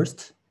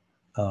 first,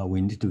 we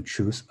need to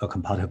choose a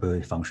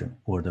compatibility function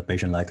or the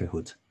Bayesian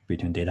likelihood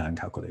between data and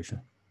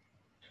calculation.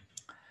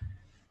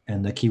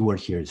 And the keyword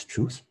here is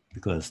choose,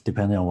 because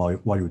depending on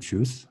what you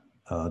choose,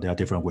 there are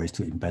different ways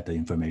to embed the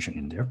information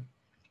in there.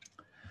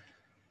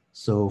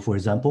 So for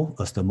example,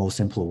 as the most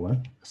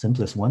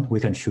simplest one, we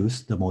can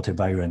choose the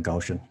multivariate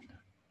Gaussian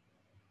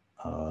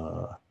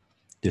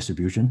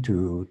distribution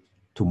to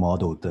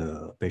model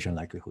the Bayesian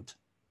likelihood,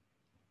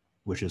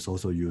 which is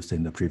also used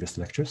in the previous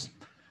lectures.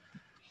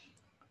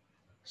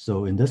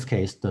 So in this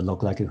case, the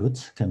log likelihood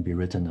can be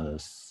written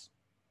as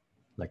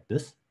like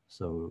this.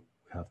 So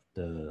we have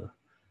the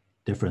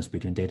difference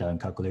between data and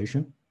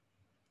calculation,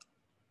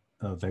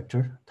 a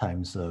vector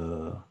times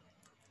a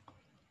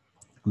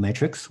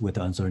matrix with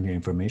the uncertainty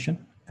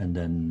information, and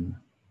then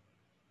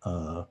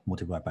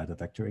multiplied by the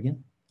vector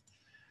again.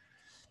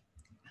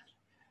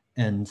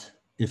 And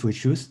if we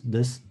choose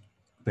this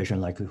Bayesian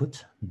likelihood,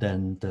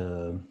 then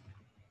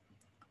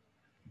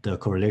the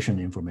correlation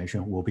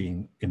information will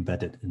be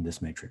embedded in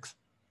this matrix.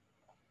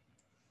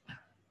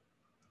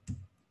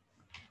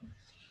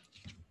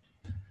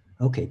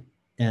 Okay,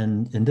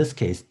 and in this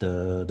case,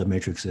 the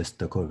matrix is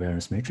the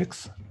covariance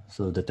matrix.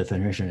 So the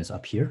definition is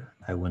up here.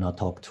 I will not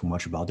talk too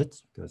much about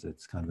it because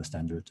it's kind of a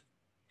standard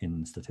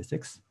in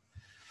statistics.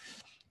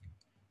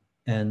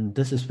 And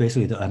this is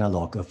basically the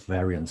analog of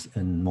variance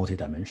in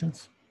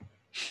multi-dimensions.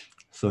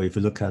 So if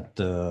you look at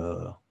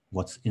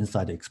what's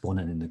inside the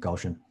exponent in the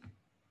Gaussian,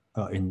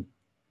 in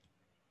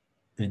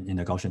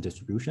the Gaussian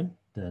distribution,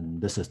 then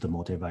this is the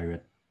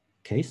multivariate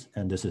case,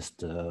 and this is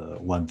the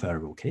one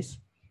variable case.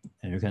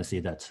 And you can see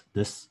that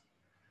this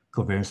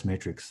covariance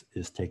matrix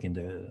is taking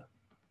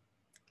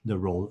the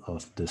role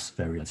of this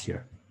variance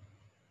here.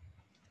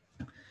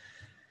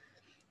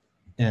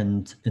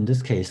 And in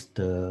this case,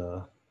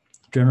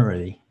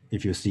 generally,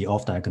 if you see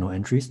off-diagonal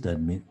entries, that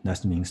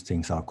means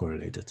things are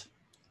correlated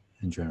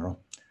in general.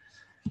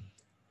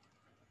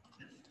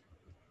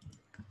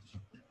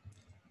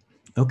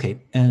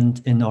 Okay,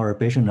 and in our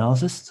Bayesian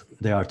analysis,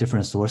 there are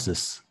different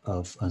sources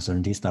of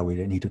uncertainties that we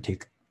need to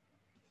take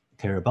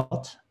care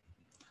about.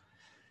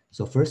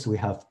 So first we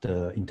have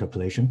the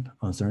interpolation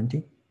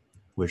uncertainty,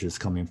 which is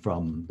coming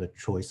from the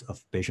choice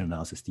of Bayesian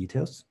analysis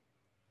details,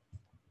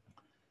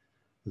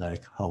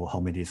 like how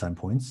many design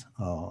points.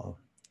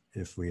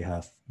 If we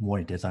have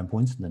more design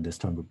points, then this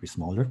term would be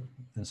smaller,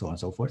 and so on and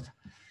so forth.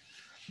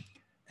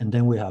 And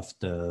then we have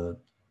the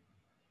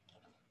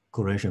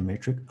correlation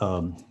matrix,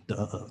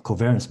 the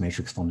covariance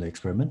matrix from the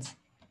experiments.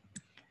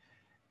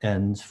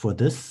 And for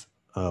this,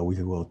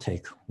 we will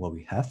take what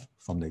we have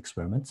from the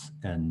experiments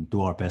and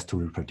do our best to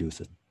reproduce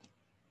it.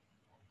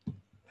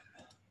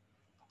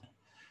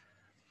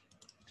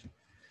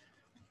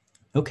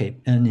 Okay,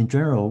 and in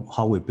general,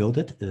 how we build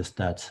it is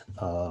that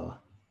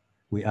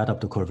we add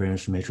up the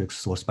covariance matrix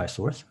source by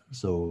source.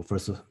 So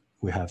first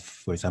we have,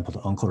 for example, the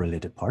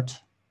uncorrelated part,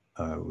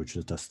 which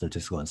is the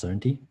statistical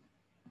uncertainty.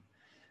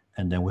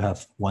 And then we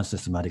have one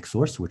systematic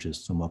source, which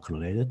is somewhat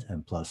correlated,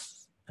 and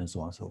plus, and so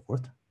on and so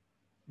forth.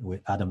 We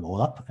add them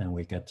all up and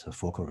we get a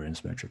full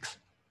covariance matrix.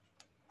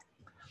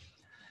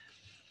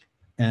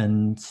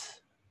 And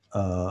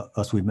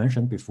as we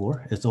mentioned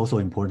before, it's also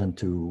important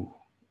to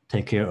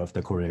take care of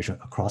the correlation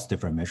across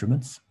different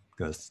measurements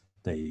because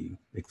they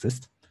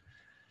exist.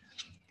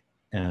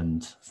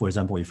 And for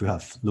example, if you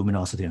have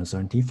luminosity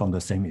uncertainty from the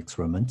same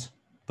experiment,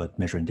 but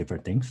measuring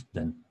different things,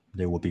 then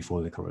they will be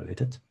fully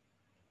correlated,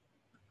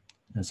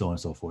 and so on and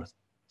so forth.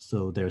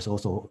 So there's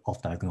also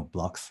off-diagonal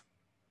blocks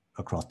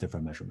across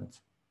different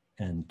measurements.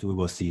 And we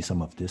will see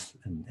some of this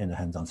in the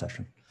hands-on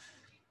session.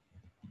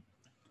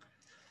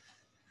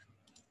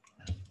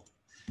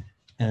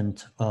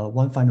 And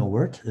one final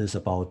word is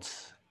about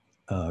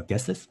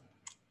guesses.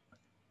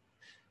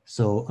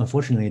 So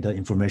unfortunately, the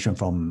information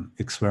from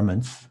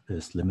experiments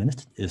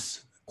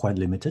is quite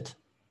limited.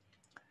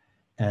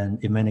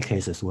 And in many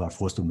cases, we are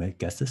forced to make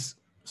guesses.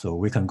 So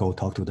we can go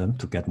talk to them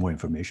to get more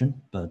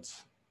information, but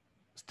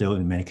still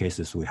in many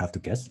cases, we have to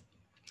guess.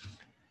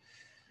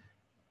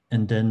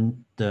 And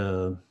then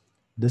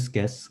this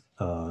guess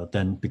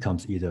then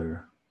becomes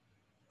either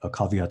a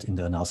caveat in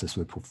the analysis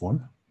we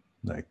perform,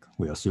 like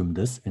we assume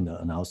this in the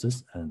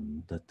analysis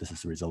and that this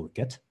is the result we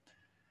get.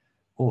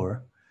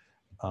 Or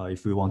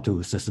if we want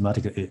to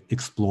systematically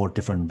explore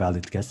different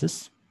valid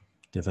guesses,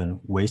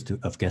 different ways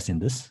of guessing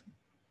this,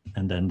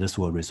 and then this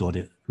will result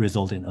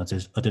in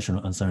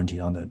additional uncertainty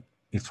on the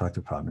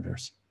extracted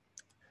parameters.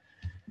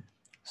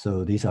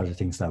 So these are the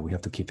things that we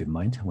have to keep in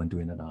mind when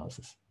doing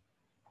analysis.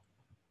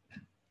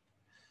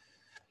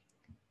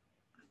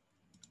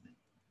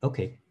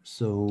 Okay,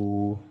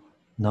 so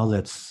now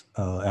let's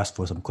ask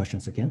for some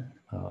questions again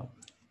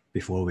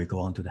before we go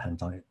on to the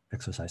hands-on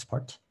exercise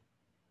part.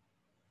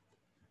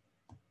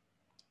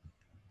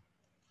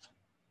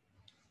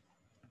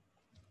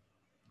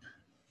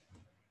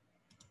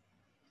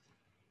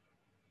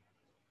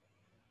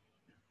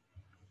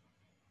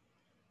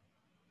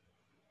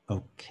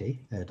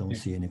 Okay, I don't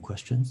see any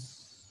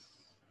questions.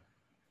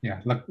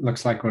 Yeah,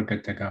 looks like we're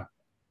good to go.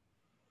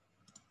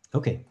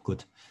 Okay,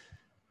 good.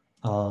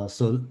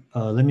 So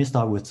let me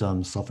start with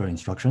some software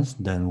instructions,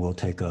 then we'll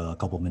take a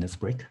couple minutes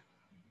break.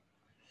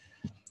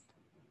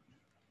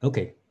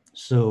 Okay,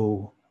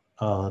 so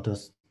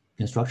the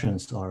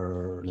instructions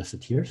are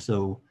listed here.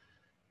 So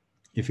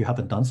if you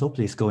haven't done so,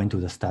 please go into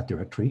the stat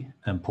directory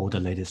and pull the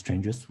latest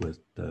changes with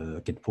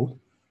the git pull.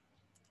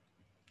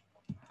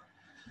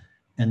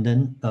 And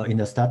then in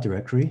the stat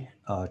directory,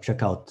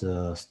 check out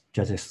the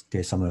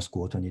JETSCAPE Summer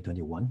School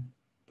 2021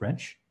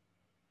 branch.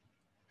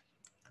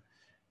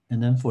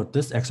 And then for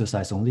this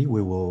exercise only,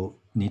 we will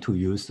need to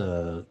use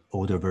the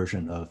older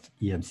version of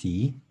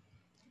EMCE.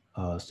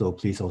 So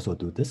please also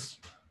do this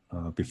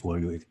before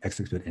you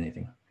execute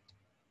anything.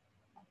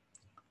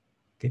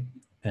 Okay,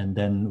 and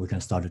then we can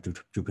start the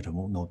Jupyter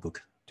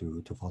notebook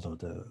to follow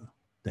the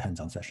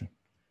hands-on session.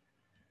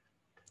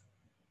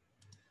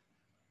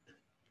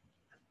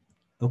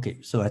 Okay,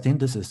 so I think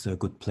this is a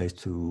good place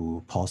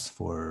to pause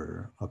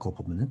for a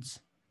couple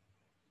minutes.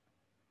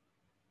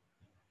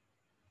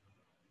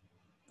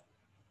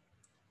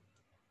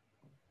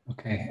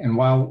 Okay, and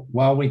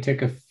while we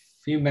take a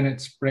few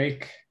minutes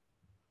break,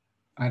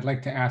 I'd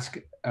like to ask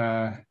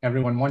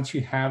everyone, once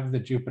you have the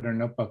Jupyter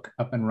notebook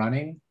up and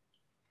running,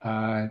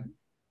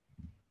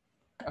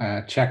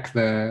 check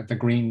the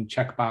green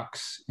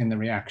checkbox in the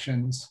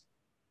reactions.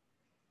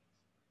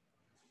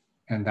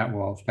 And that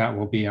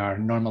will be our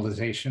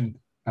normalization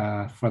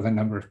for the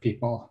number of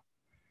people.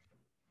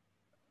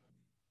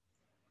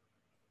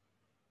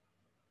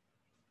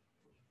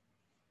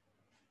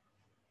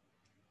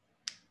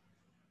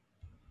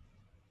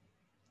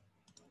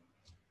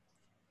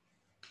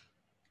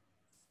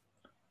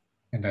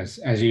 And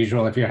as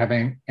usual, if you're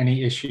having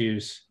any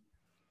issues,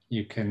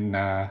 you can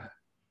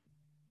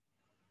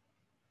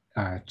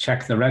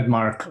check the red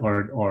mark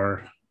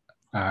or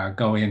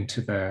go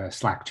into the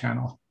Slack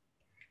channel,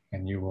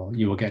 and you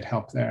will get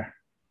help there.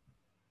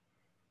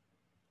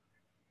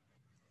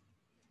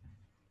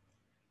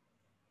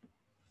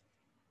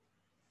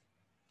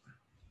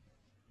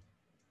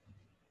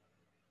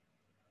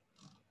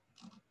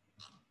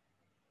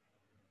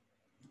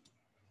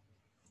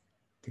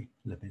 Okay,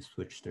 let me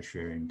switch the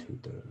sharing to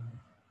the.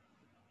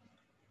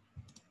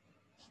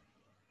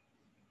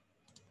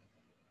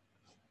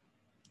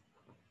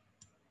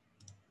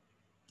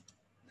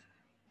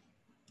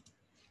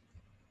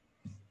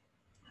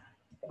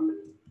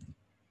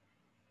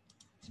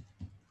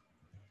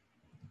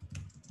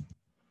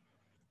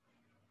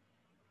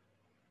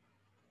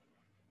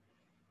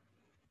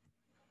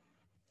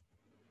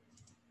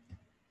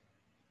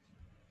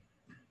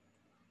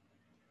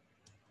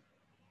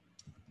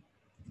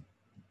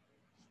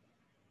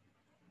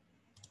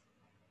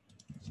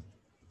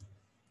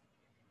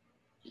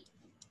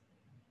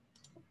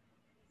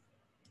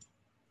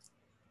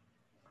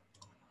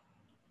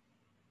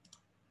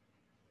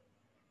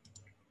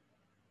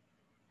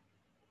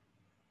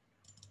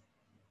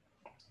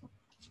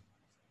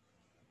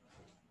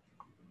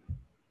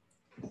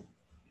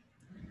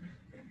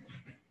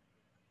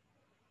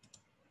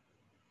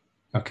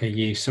 Okay,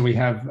 Yi. So we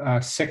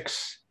have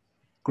 6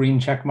 green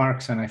check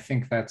marks, and I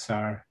think that's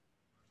our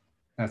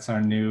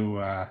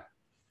new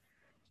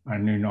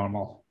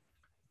normal.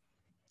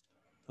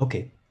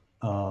 Okay,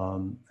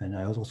 and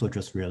I also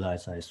just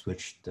realized I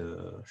switched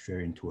the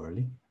sharing too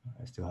early.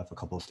 I still have a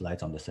couple of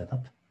slides on the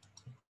setup.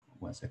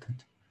 1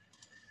 second.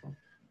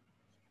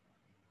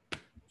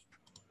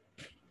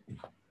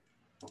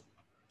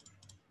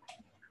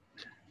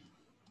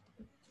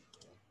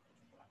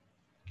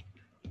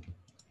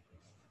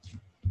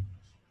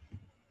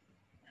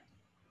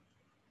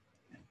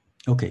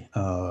 Okay,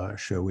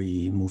 shall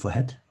we move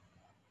ahead?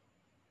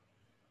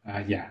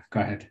 Yeah, go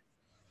ahead.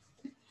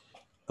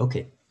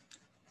 Okay,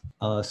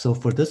 so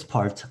for this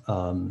part,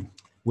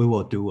 we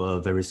will do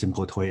a very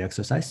simple toy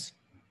exercise.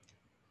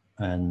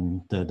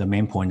 And the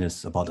main point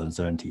is about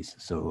uncertainties.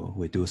 So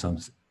we do some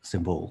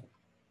simple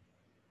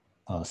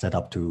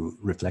setup to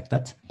reflect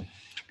that.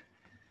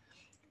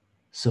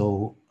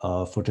 So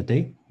for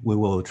today, we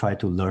will try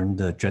to learn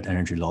the jet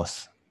energy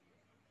loss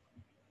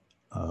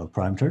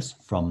parameters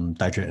from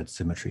dijet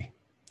asymmetry,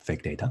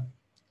 fake data.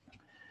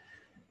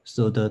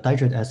 So the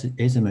dijet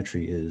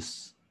asymmetry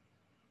is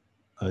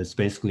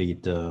basically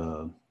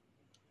the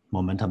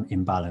momentum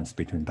imbalance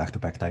between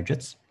back-to-back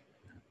dijets.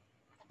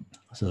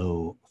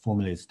 So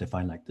formula is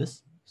defined like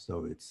this.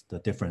 So it's the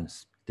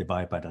difference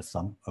divided by the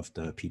sum of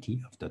the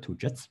PT of the 2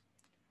 jets.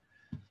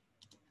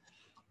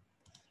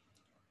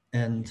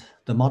 And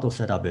the model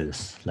setup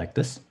is like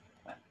this.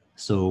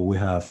 So we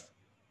have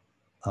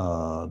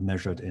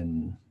measured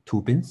in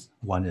 2 bins.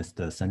 One is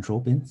the central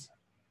bins,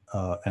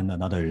 and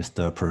another is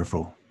the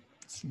peripheral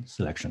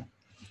selection.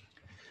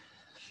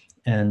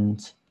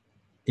 And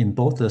in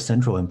both the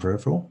central and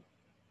peripheral,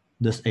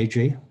 this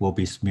AJ will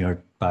be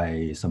smeared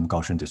by some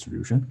Gaussian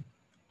distribution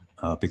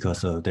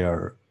because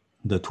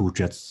the 2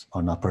 jets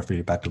are not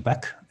perfectly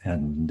back-to-back,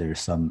 and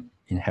there's some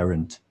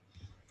inherent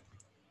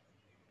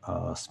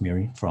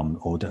smearing from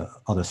all the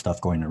other stuff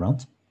going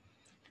around.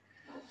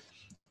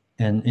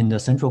 And in the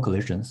central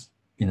collisions,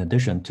 in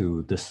addition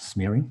to this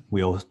smearing,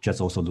 we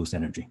jets also lose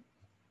energy.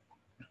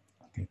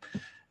 Okay.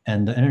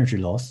 And the energy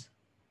loss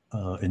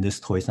in this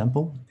toy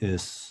sample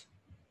is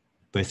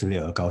basically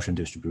a Gaussian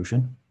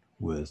distribution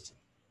with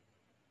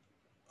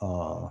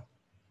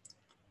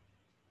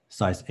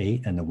size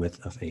A and the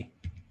width of A.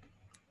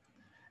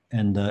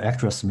 And the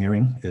extra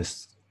smearing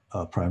is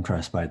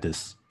parameterized by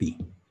this B.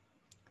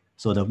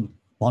 So the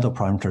model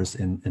parameters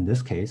in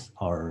this case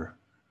are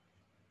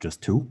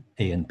just 2,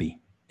 A and B.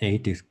 A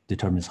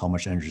determines how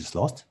much energy is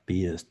lost.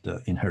 B is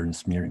the inherent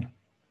smearing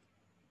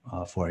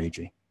for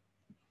AJ.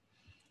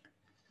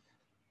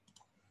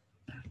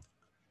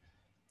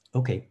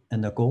 Okay,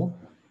 and the goal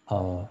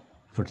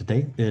for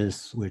today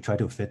is we try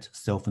to fit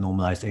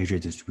self-normalized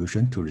AJ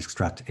distribution to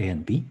extract A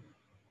and B.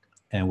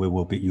 And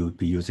you'll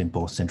be using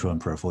both central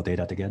and peripheral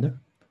data together.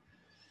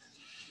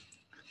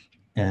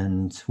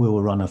 And we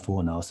will run a full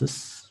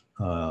analysis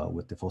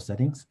with default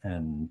settings,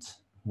 and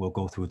we'll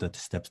go through the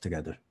steps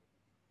together.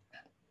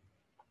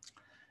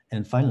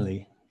 And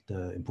finally,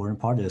 the important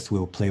part is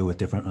we'll play with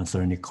different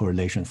uncertainty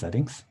correlation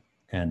settings,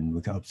 and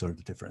we can observe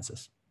the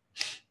differences.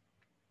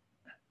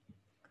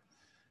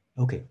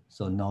 Okay,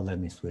 so now let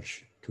me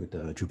switch to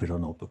the Jupyter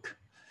Notebook.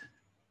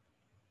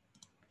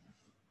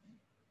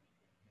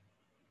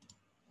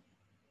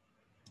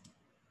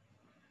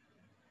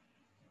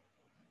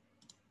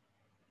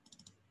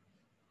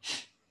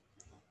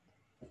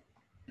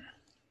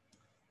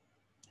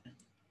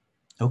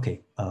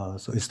 Okay,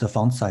 so is the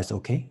font size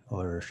okay,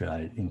 or should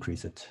I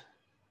increase it?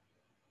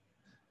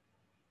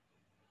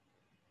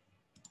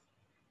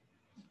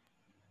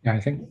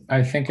 Yeah,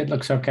 I think it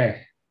looks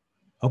okay.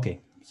 Okay,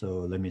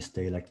 so let me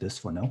stay like this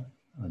for now,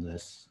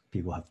 unless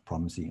people have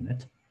problems seeing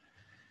it.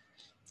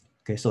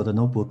 Okay, so the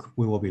notebook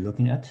we will be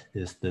looking at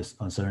is this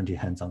uncertainty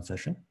hands-on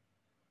session.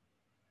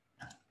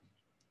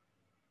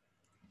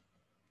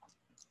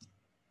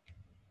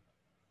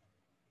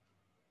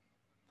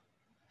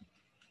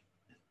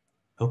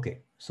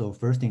 Okay, so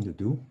first thing to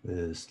do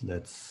is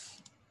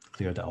let's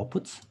clear the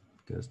outputs,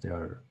 because there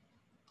are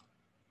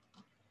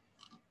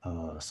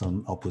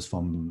some outputs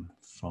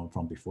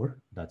from before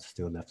that's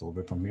still left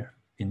over from here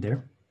in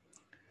there.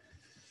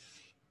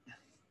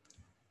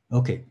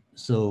 Okay,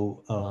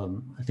 so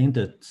I think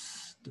that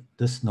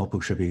this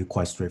notebook should be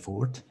quite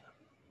straightforward.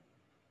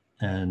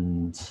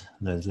 And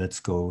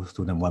let's go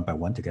through them one by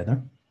one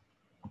together.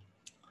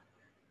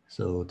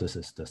 So this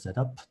is the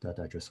setup that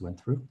I just went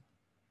through.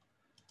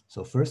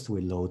 So first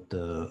we load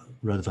the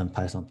relevant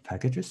Python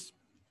packages.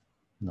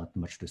 Not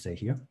much to say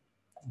here.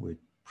 We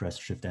press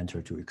Shift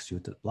Enter to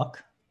execute the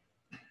block.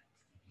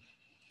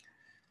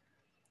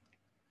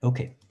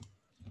 Okay.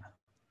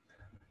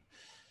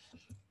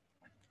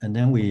 And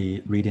then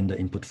we read in the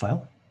input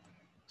file.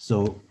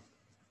 So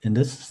in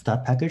this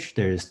stat package,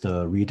 there is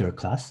the reader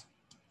class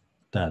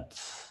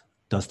that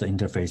does the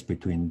interface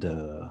between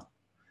the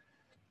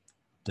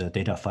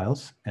data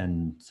files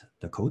and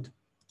the code.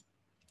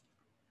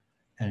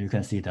 And you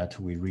can see that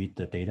we read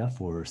the data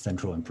for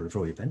central and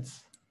peripheral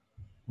events.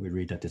 We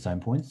read the design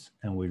points,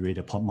 and we read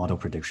the model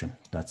prediction.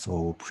 That's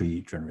all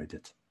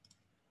pre-generated.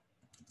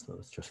 So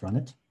let's just run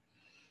it.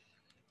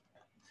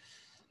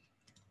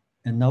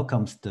 And now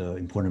comes the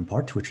important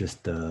part, which is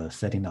the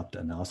setting up the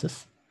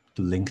analysis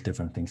to link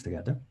different things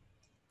together.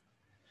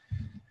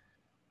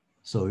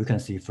 So you can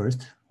see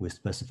first, we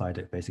specify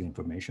the basic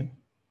information.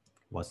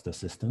 What's the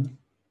system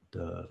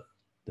the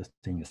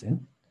thing is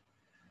in?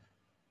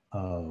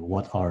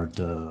 What are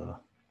the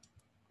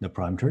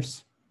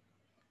parameters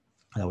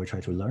that we try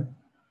to learn?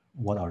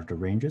 What are the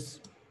ranges?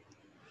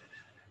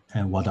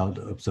 And what are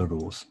the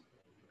observables?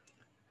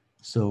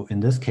 So in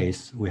this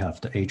case, we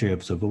have the AJ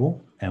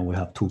observable, and we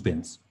have 2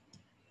 bins.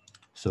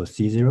 So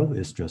C0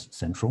 is just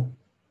central,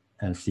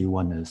 and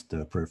C1 is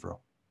the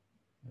peripheral.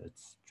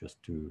 It's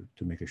just to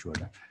make it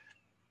shorter.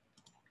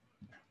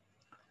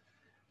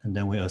 And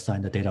then we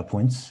assign the data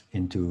points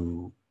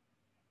into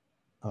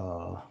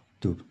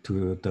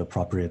to the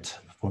appropriate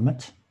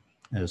format,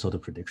 and also the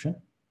prediction.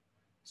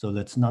 So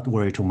let's not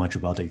worry too much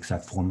about the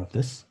exact form of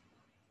this,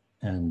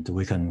 and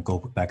we can go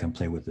back and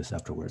play with this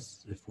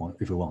afterwards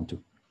if we want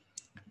to.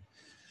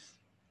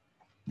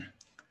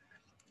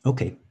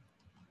 Okay,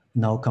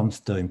 now comes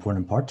the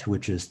important part,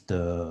 which is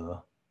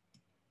the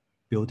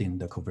building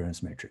the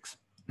covariance matrix.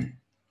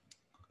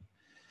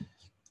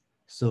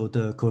 So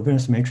the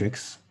covariance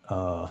matrix,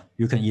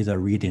 you can either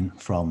read in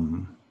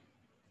from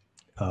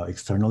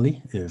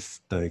externally if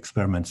the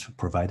experiments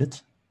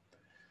provided.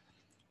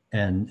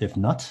 And if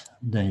not,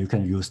 then you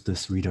can use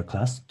this reader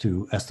class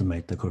to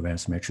estimate the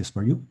covariance matrix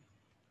for you.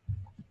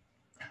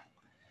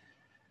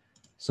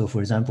 So for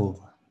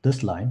example,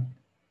 this line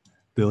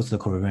builds the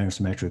covariance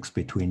matrix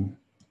between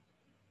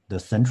the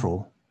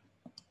central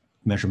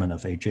measurement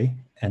of AJ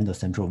and the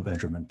central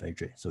measurement of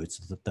AJ. So it's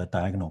the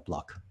diagonal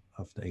block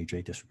of the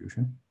AJ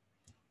distribution.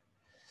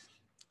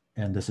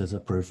 And this is a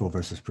peripheral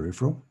versus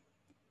peripheral.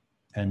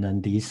 And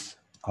then these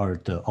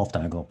are the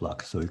off-diagonal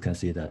blocks. So you can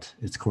see that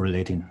it's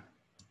correlating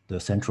the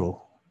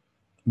central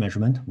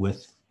measurement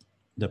with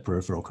the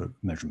peripheral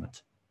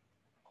measurement.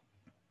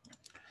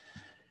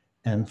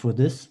 And for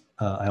this,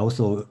 I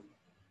also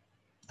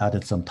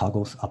added some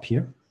toggles up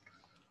here.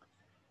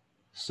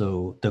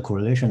 So the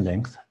correlation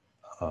length,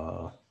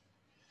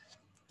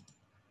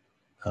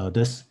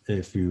 this,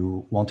 if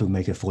you want to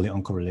make it fully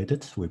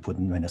uncorrelated, we put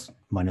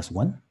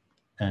 -1.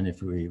 And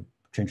if we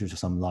change it to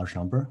some large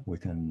number, we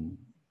can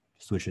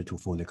switch it to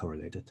fully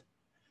correlated.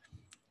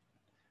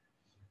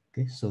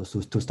 Okay, so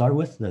to start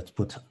with, let's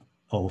put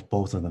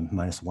both of them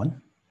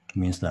 -1. It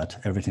means that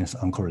everything is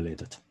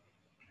uncorrelated.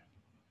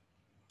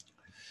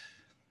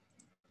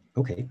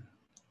 Okay.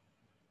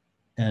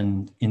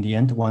 And in the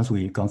end, once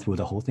we've gone through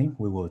the whole thing,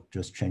 we will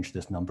just change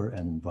this number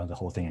and run the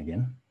whole thing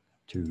again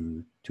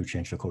to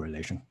change the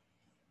correlation.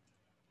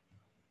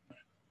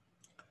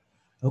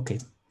 Okay,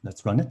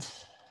 let's run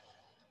it.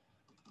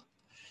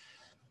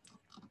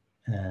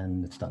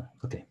 And it's done.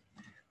 Okay.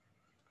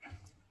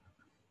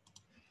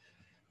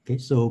 Okay,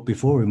 so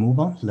before we move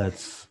on,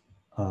 let's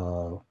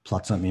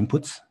plot some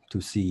inputs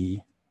to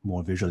see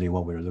more visually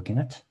what we're looking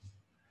at.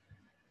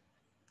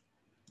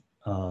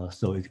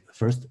 So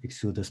first,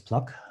 execute this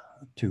plot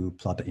to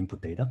plot the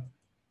input data.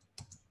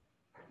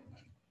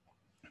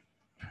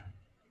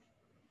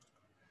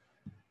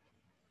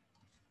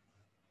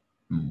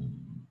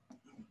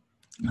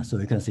 So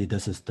you can see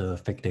this is the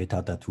fake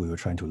data that we were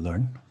trying to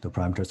learn the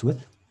parameters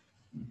with.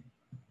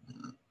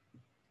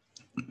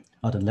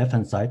 On the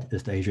left-hand side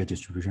is the AJ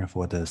distribution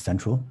for the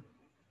central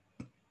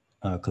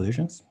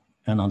collisions,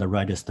 and on the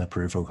right is the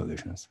peripheral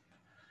collisions.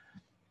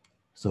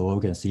 So what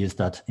we can see is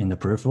that in the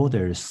peripheral,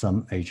 there is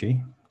some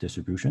AJ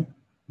distribution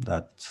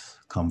that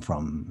come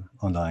from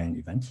underlying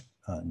events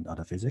and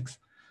other physics.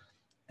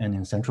 And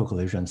in central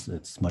collisions,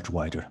 it's much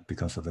wider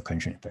because of the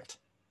quenching effect.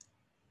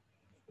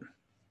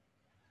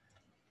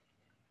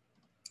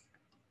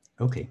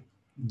 Okay,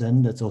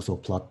 then let's also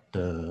plot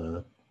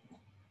the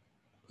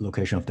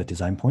location of the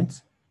design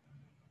points.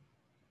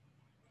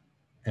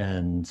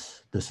 And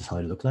this is how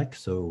it looks like.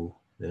 So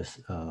there's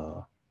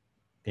A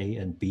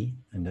and B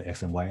in the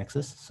X and Y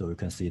axis. So you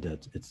can see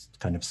that it's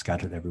kind of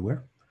scattered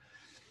everywhere.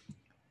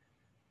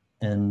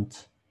 And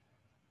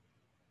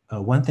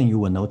one thing you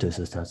will notice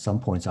is that some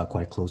points are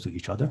quite close to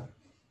each other.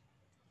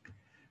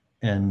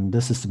 And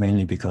this is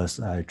mainly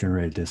because I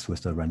generated this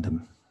with a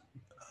random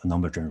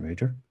number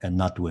generator and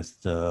not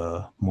with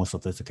the more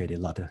sophisticated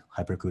lattice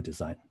hypercube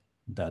design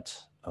that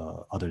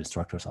other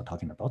instructors are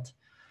talking about.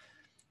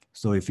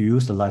 So if you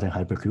use the lattice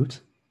hypercube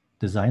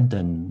design,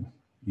 then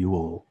you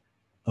will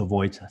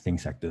avoid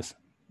things like this.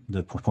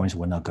 The points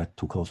will not get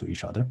too close to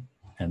each other,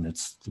 and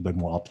it's a bit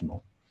more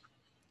optimal.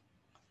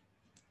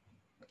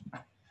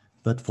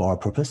 But for our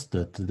purpose,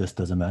 this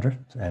doesn't matter,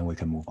 and we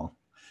can move on.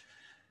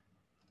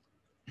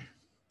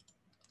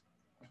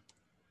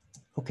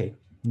 Okay,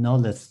 now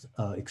let's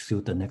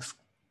execute the next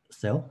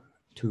cell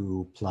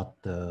to plot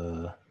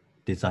the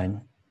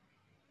design,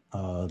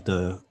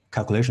 the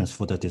calculations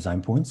for the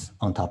design points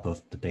on top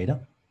of the data.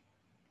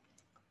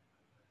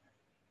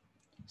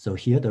 So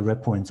here the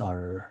red points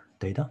are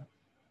data,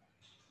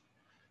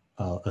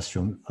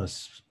 assume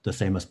as the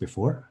same as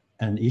before,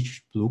 and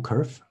each blue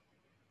curve,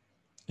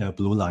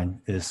 blue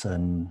line is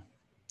a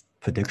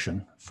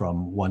prediction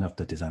from one of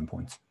the design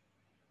points.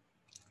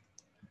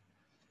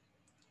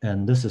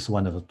 And this is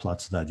one of the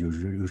plots that you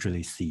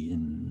usually see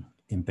in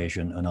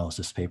Bayesian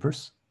analysis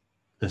papers.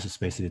 This is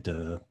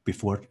basically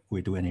before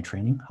we do any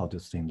training, how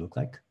this thing look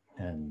like.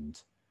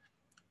 And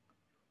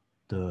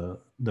the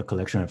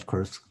collection of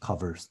curves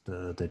covers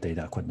the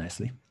data quite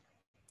nicely.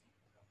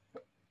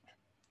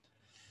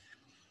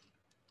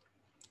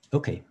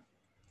 Okay,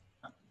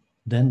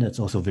 then let's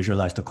also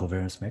visualize the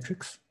covariance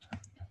matrix.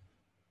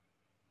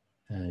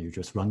 And you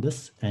just run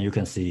this, and you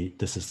can see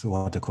this is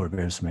what the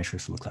covariance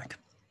matrix look like.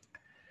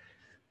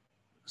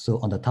 So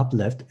on the top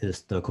left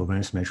is the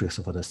covariance matrix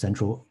for the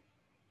central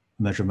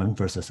measurement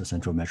versus the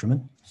central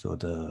measurement. So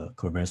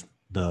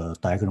the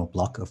diagonal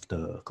block of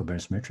the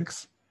covariance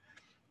matrix.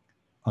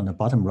 On the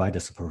bottom right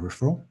is the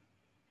peripheral.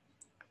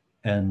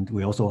 And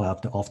we also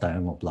have the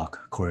off-diagonal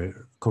block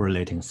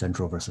correlating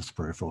central versus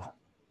peripheral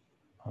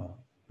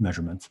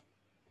measurements.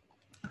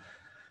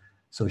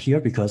 So here,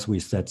 because we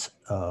set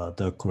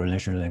the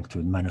correlation length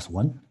to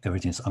 -1,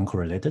 everything is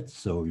uncorrelated.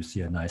 So you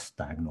see a nice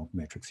diagonal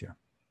matrix here.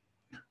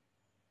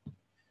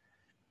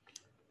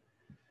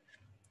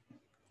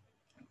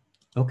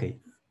 Okay,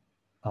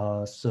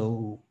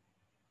 so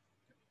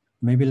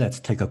maybe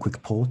let's take a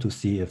quick poll to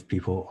see if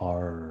people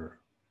are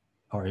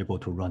able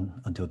to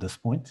run until this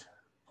point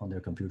on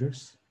their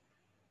computers.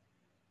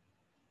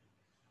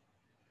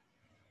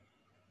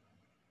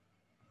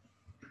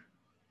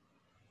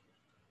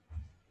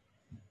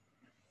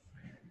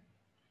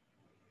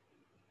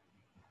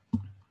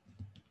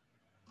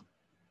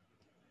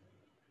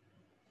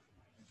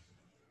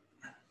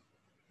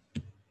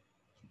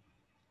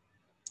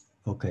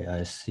 Okay,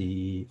 I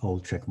see all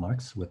check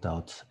marks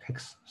without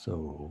X,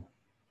 so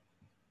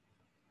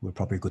we're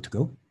probably good to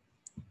go.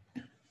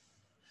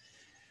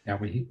 Yeah,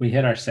 we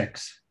hit our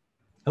 6.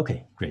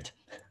 Okay, great.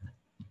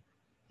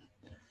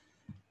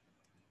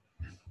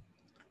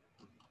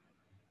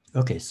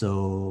 Okay,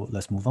 so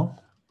let's move on.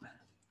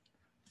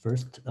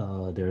 First,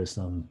 there is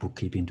some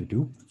bookkeeping to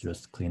do,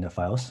 just clean the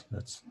files.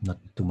 That's not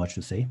too much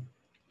to say.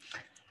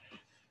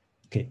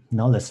 Okay,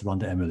 now let's run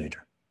the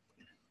emulator.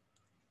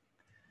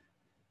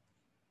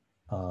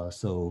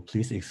 So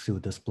please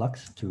execute this plug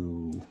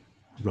to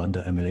run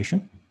the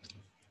emulation.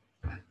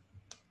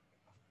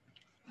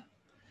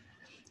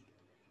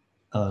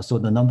 So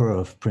the number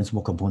of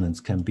principal components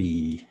can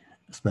be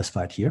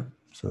specified here.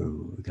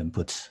 So we can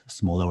put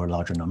smaller or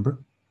larger number.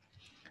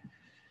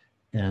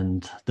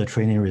 And the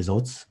training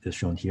results is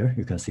shown here.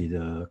 You can see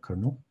the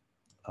kernel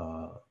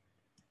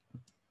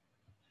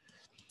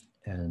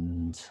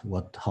and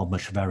how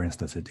much variance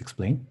does it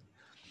explain.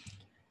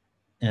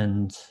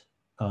 And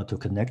to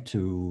connect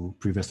to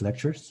previous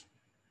lectures,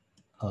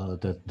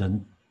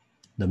 the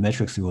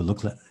metrics you will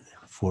look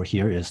for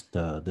here is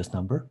this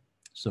number.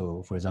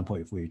 So for example,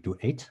 if we do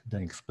 8,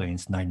 then it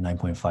explains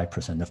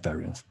 99.5% of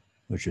variance,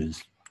 which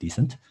is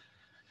decent.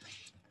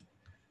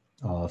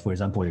 For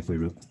example, if we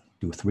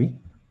do 3,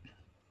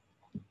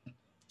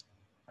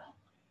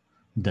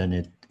 then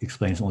it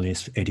explains only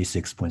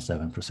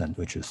 86.7%,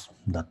 which is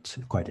not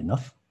quite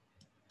enough.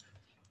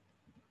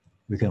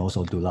 We can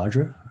also do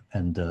larger,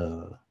 and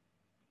the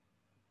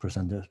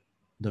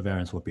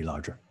variance will be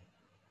larger.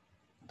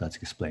 That's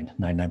explained,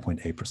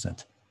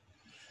 99.8%.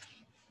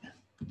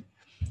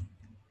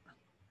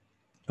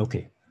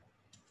 Okay.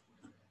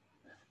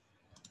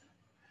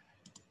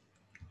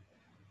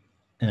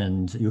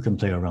 And you can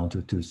play around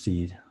to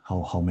see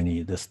how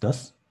many this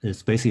does.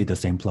 It's basically the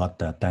same plot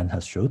that Dan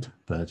has showed,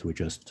 but we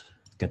just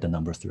get the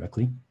numbers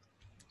directly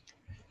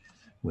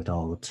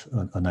without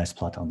a nice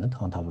plot on it.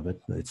 On top of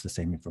it, it's the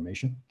same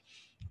information.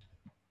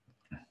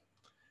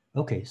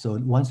 Okay, so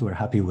once we're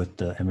happy with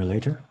the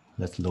emulator,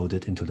 let's load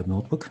it into the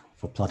notebook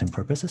for plotting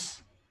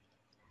purposes.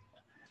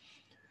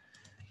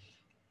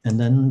 And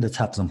then let's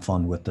have some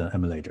fun with the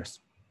emulators.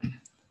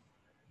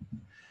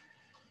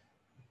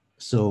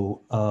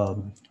 So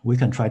we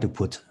can try to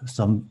put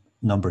some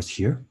numbers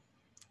here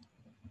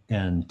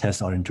and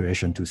test our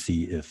intuition to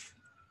see if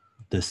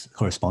this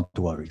corresponds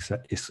to what we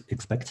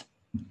expect.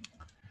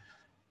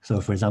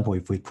 So for example,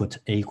 if we put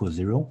a equals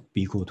 0,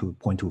 b equal to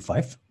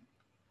 0.25,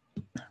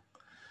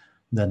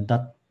 then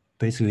that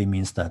basically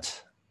means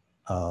that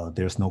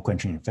there's no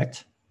quenching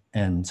effect.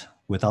 And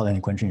without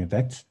any quenching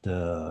effect,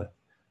 the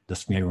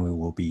smearing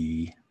will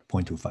be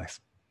 0.25.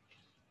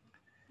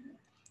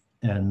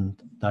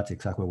 And that's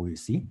exactly what we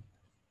see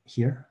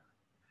here.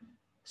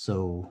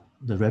 So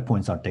the red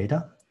points are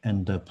data,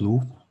 and the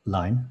blue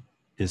line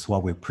is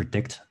what we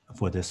predict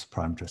for this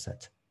parameter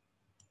set.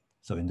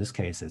 So in this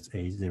case, it's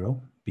A0,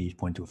 B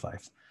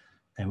 0.25.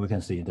 And we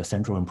can see the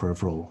central and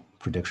peripheral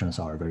predictions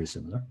are very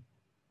similar.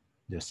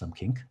 There's some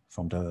kink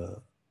from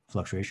the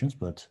fluctuations,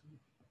 but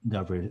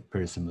they're very,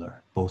 very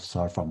similar. Both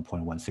start from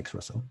 0.16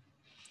 or so.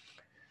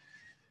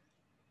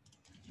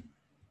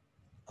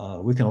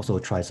 We can also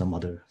try some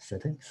other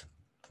settings.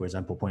 For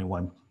example,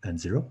 0.1 and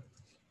 0.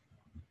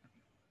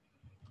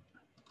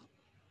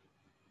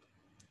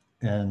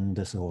 And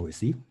this is what we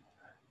see.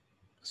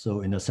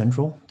 So in the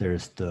central,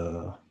 there's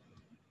the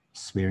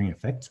smearing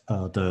effect,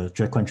 the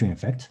jet quenching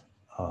effect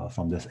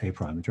from this A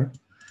parameter.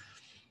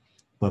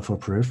 But for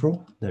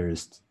peripheral, there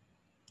is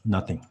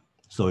nothing.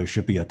 So it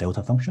should be a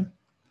delta function.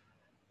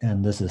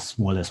 And this is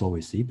more or less what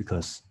we see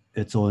because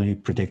it's only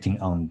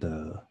predicting on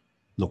the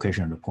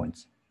location of the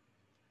points.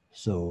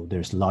 So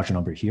there's a large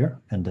number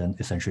here and then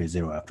essentially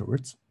 0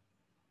 afterwards.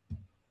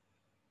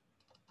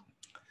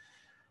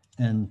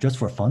 And just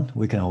for fun,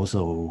 we can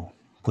also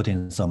put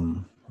in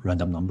some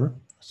random number.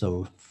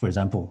 So for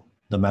example,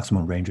 the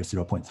maximum range is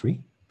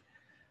 0.3.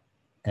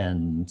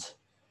 And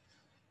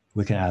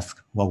we can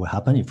ask what will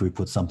happen if we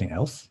put something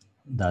else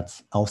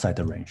that's outside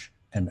the range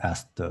and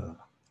ask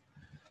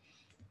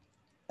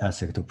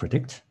it to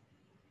predict.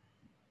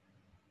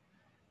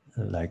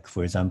 Like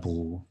for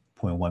example,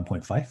 0.1,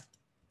 0.5.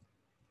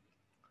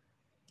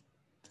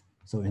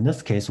 So in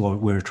this case,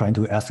 we're trying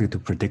to ask it to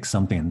predict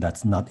something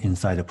that's not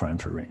inside the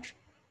parameter range.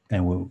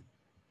 And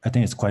I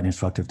think it's quite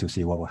instructive to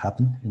see what will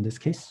happen in this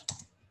case.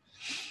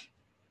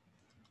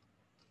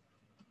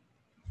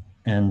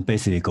 And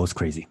basically it goes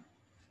crazy.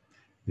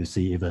 You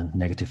see even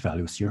negative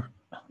values here,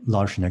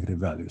 large negative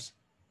values.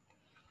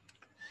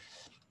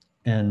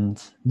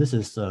 And this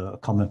is a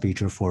common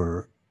feature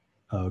for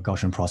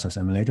Gaussian process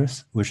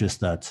emulators, which is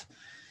that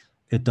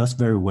it does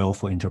very well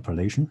for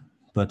interpolation,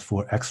 but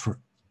for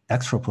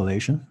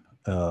extrapolation,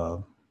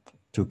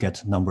 to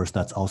get numbers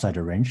that's outside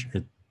the range,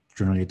 it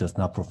generally does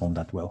not perform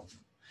that well.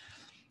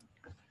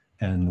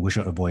 And we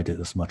should avoid it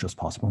as much as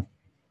possible.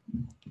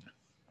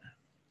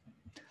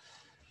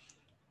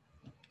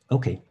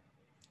 Okay,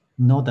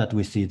 now that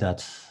we see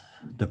that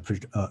the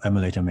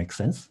emulator makes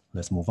sense,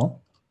 let's move on.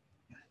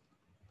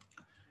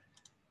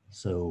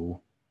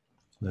 So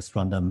let's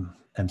run the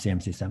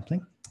MCMC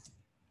sampling.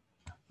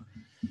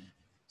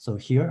 So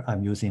here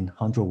I'm using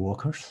 100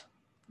 workers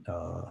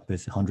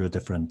with 100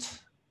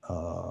 different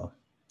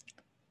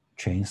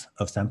chains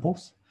of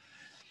samples.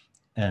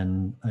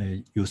 And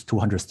I use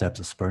 200 steps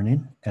as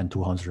burn-in and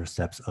 200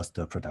 steps as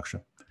the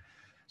production.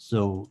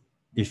 So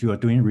if you are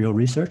doing real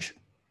research,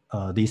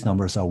 these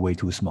numbers are way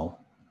too small.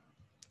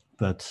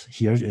 But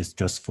here is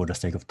just for the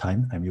sake of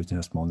time, I'm using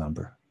a small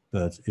number.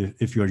 But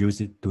if you're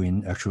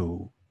doing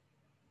actual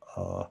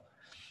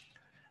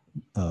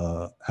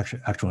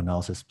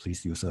analysis,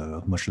 please use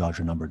a much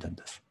larger number than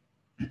this.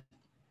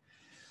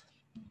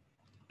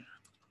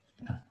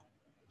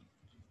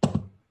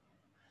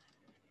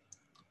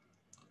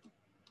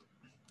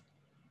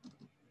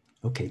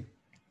 Okay.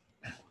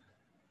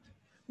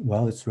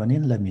 While it's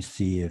running, let me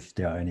see if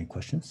there are any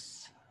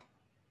questions.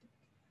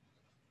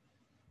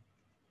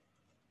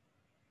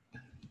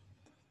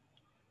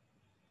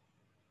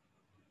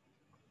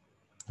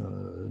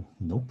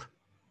 Nope.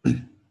 Okay,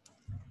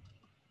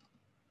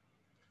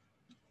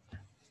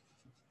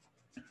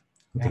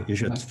 yeah, you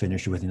should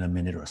finish within a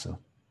minute or so.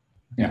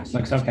 Yeah,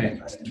 looks okay.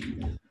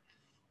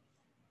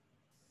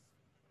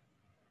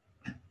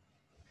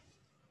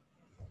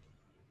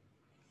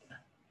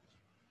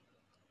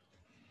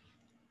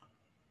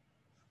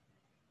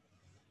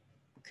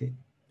 Okay,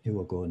 it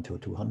will go until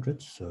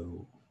 200,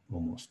 so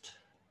almost.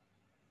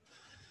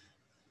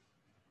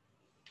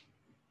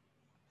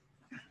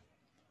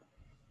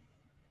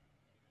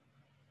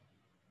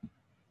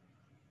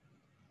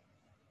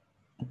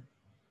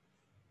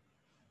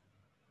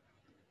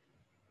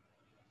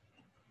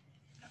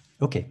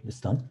 Okay, it's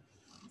done.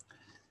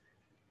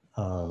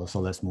 So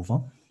let's move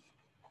on.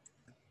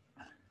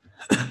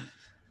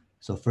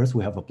 So first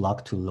we have a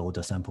block to load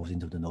the samples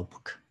into the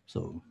notebook.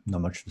 So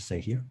not much to say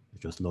here,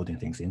 just loading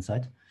things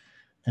inside.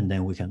 And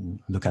then we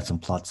can look at some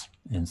plots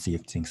and see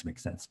if things make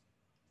sense.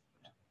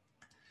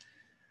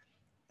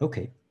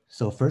 Okay,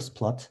 so first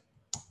plot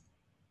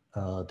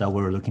that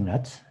we're looking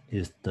at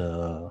is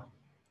how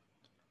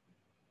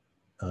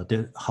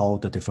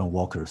the different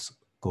walkers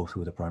go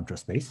through the parameter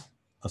space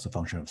as a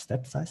function of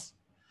step size.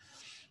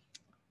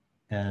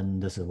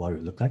 And this is what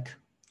it look like.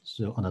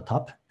 So on the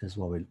top is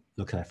what we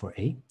look like for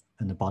A,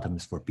 and the bottom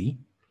is for B.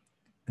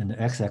 And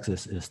the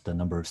x-axis is the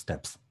number of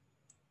steps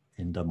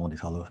in the Monte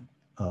Carlo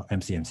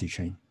MCMC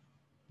chain.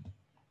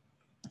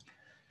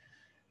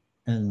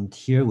 And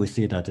here we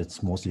see that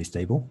it's mostly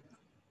stable.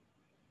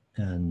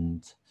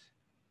 And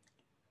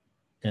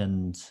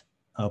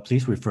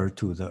please refer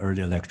to the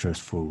earlier lectures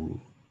for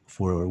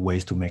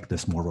ways to make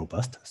this more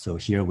robust. So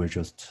here we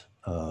just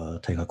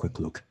take a quick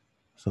look.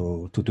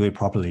 So to do it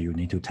properly, you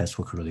need to test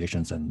for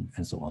correlations and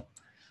so on.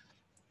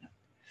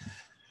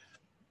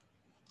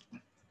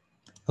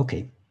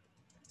 Okay.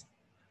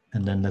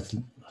 And then let's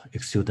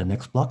execute the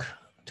next block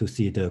to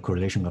see the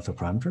correlation of the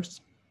parameters.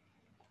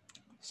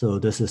 So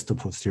this is the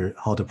procedure,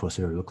 how the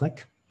procedure look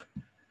like.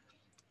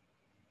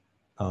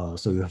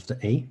 So you have the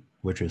A,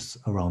 which is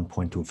around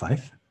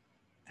 0.25,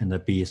 and the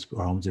B is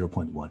around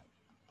 0.1.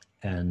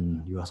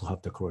 And you also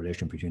have the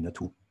correlation between the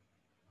two.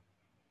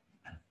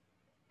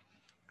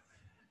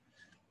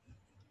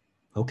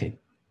 Okay.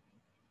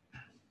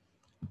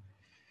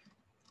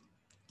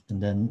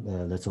 And then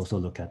let's also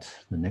look at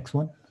the next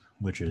one,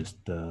 which is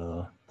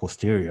the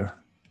posterior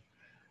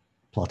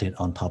plotted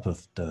on top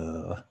of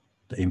the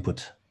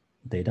input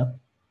data.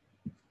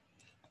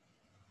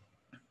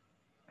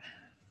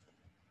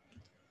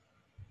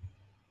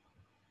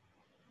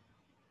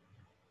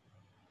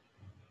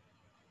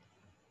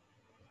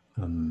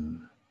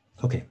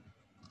 Okay.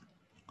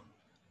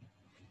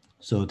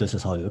 So this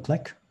is how it looks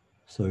like.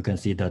 So you can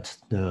see that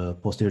the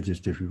posterior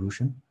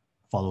distribution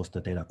follows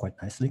the data quite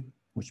nicely,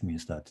 which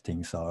means that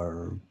things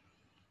are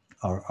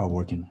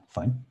working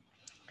fine.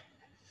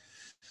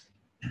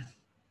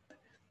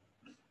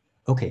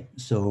 Okay,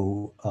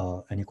 so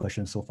any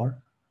questions so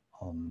far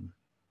on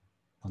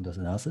this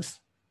analysis?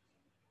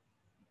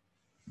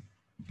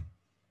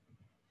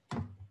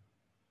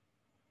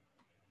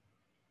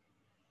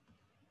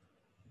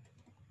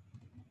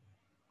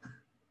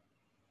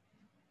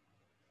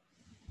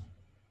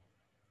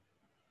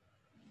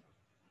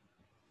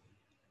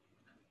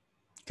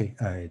 Okay,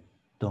 I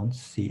don't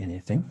see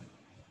anything.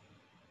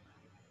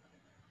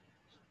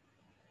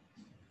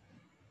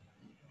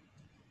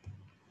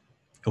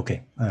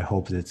 Okay, I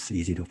hope it's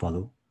easy to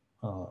follow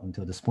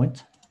until this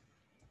point.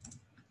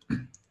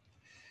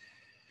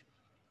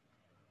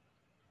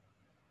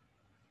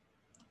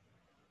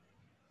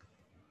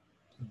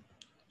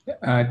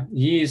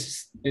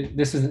 Since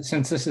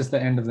this is the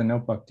end of the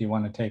notebook, do you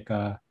want to take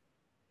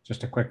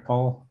just a quick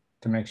poll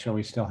to make sure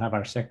we still have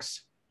our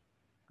 6?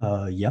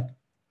 Yeah.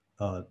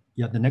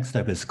 Yeah, the next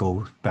step is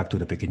go back to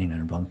the beginning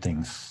and run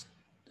things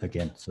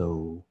again.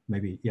 So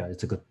maybe, yeah,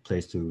 it's a good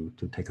place to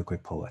take a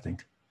quick poll, I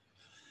think.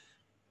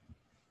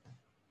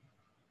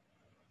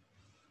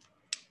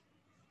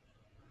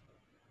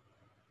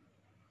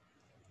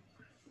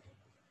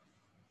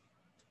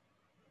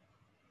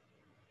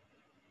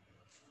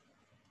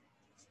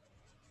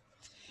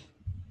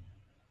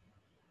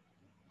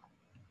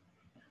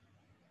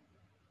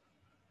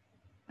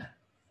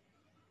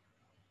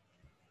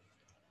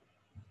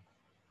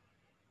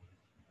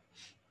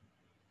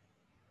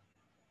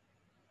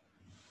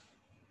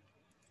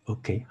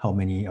 Okay, how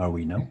many are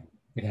we now?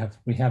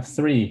 We have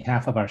 3,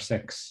 half of our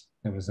 6.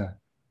 There was a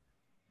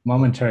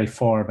momentary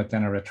 4, but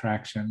then a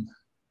retraction.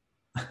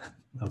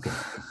 Okay.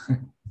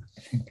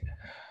 I think.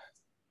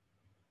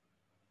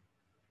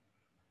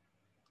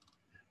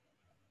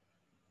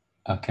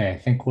 Okay, I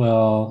think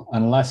we'll,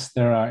 unless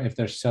there are, if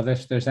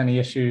there's any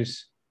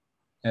issues,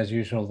 as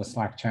usual, the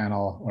Slack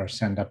channel, or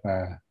send up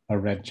a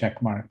red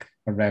check mark,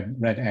 a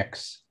red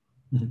X.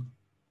 Mm-hmm.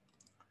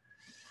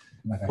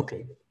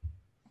 Okay.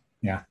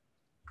 Yeah,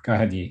 go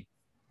ahead, Yi.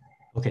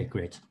 Okay,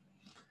 great.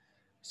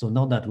 So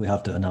now that we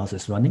have the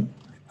analysis running,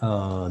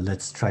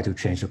 let's try to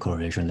change the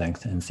correlation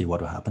length and see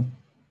what will happen.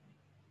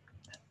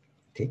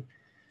 Okay,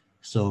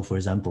 so for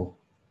example,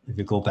 if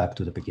you go back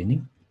to the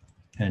beginning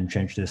and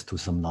change this to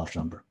some large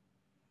number.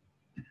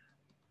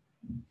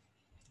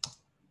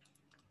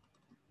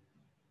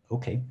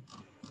 Okay,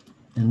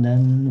 and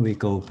then we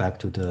go back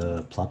to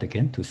the plot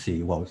again to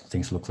see what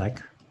things look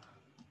like.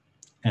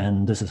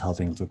 And this is how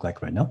things look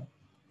like right now.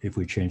 If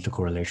we change the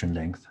correlation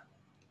length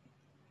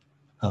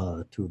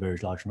to a very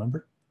large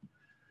number.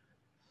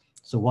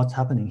 So what's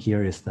happening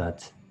here is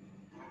that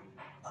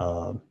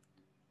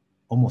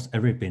almost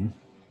every bin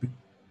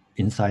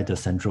inside the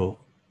central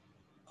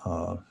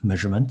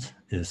measurement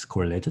is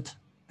correlated.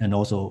 And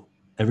also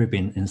every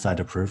bin inside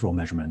the peripheral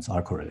measurements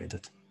are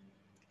correlated,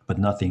 but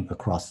nothing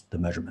across the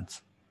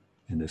measurements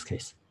in this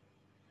case.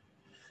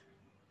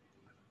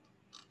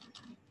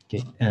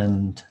 Okay,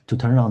 and to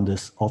turn on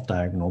this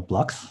off-diagonal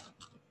blocks,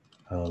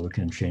 we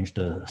can change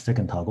the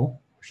second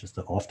toggle, which is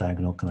the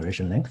off-diagonal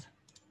correlation length.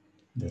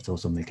 Let's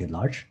also make it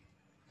large.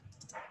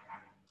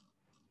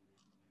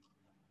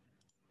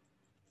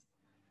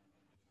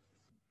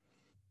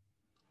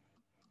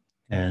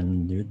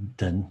 And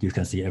then you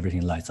can see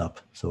everything lights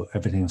up. So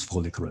everything is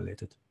fully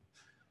correlated.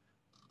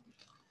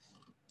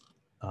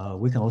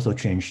 We can also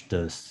change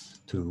this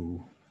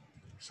to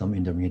some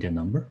intermediate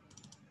number,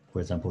 for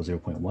example,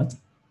 0.1.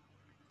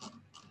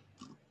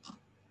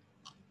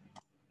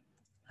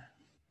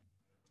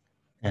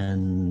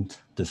 And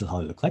this is how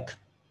it looks like.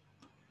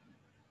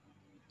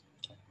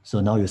 So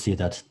now you see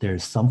that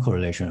there's some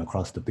correlation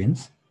across the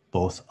bins,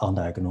 both on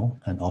diagonal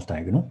and off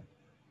diagonal,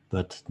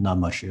 but not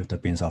much if the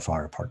bins are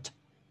far apart.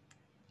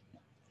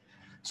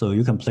 So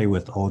you can play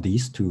with all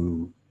these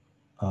to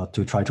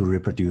try to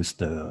reproduce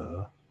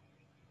to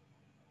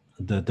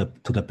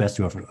the best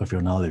of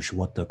your knowledge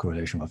what the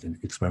correlation of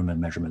experiment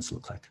measurements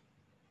look like.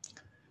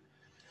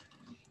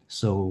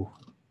 So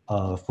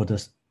for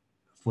this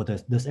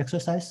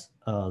exercise,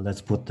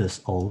 let's put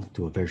this all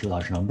to a very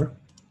large number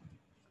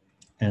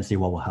and see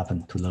what will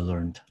happen to the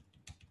learned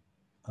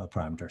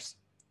parameters.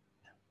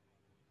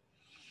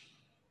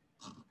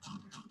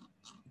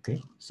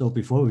 Okay, so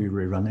before we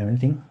rerun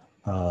anything,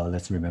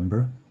 let's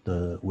remember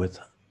the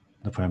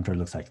parameter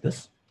looks like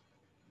this.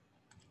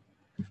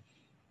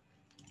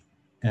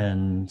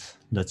 And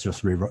let's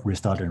just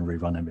restart and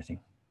rerun everything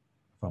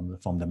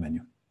from the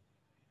menu.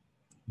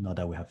 Now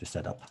that we have to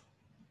set up.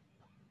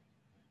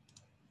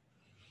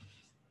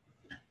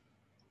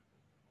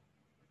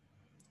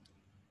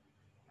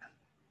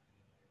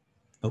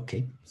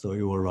 Okay, so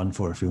it will run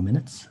for a few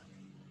minutes.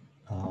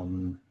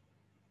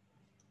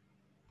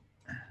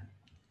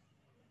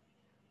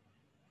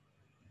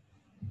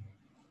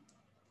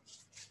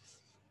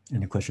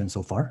 Any questions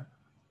so far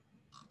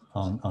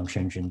on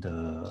changing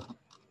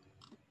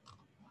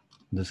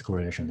this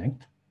correlation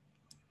length?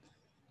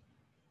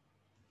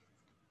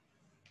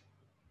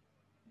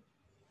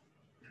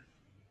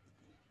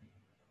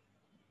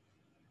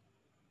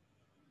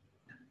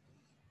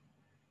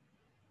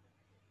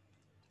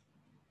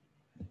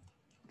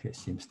 Okay,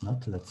 seems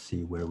not. Let's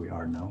see where we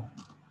are now.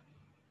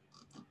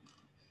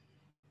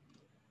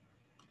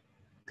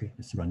 Okay,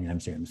 it's running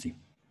MCMC.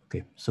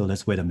 Okay, so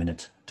let's wait a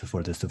minute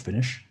for this to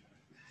finish.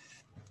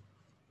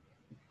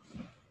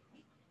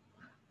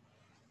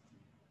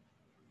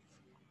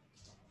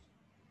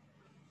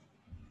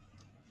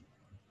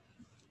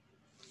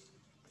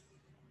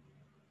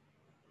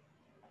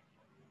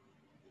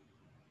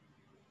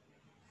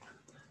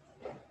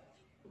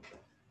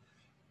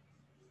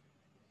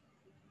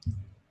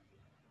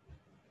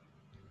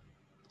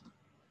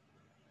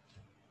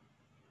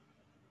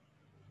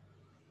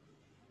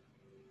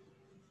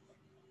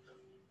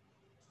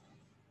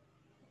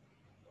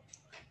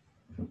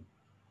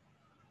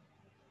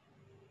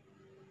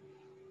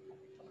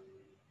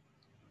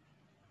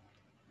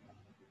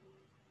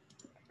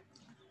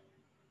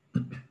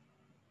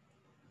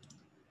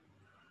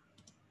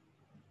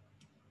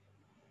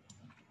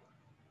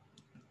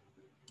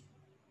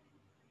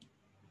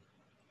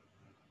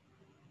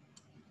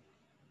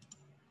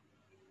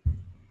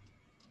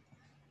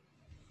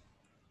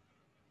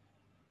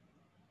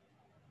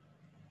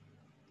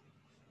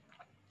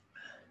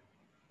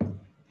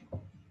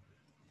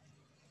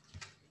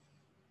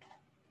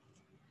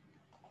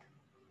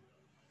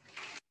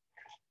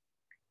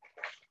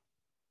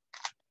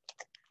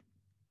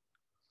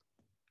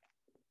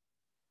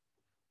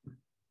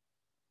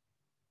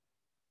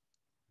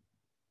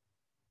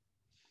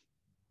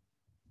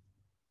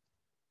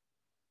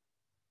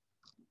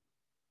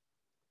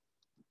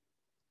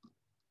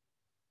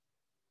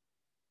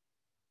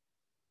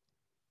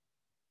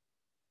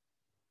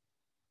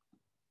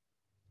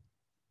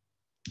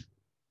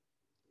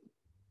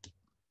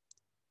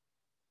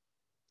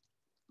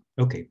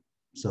 Okay,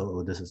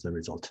 so this is the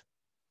result.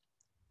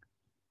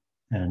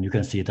 And you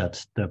can see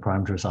that the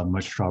parameters are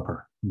much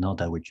sharper now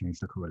that we change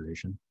the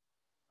correlation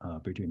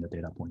between the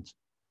data points.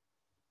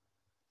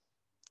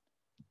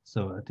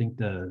 So I think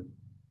the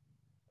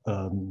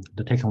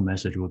take-home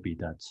message would be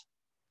that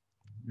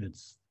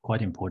it's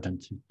quite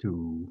important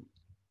to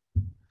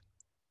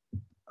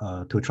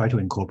try to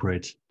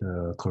incorporate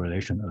the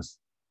correlation as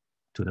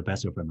to the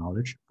best of your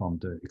knowledge from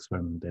the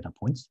experimental data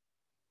points,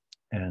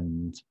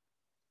 and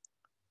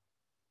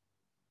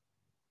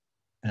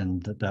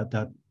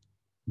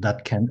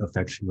that can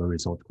affect your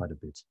result quite a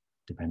bit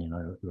depending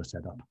on your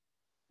setup.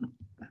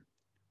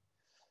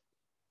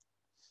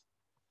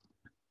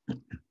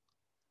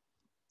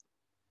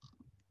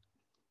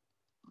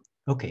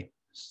 Okay,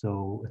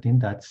 so I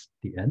think that's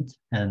the end.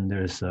 And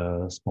there's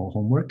a small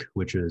homework,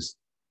 which is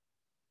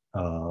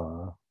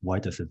why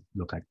does it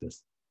look like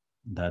this?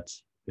 That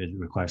it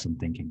requires some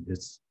thinking.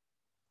 It's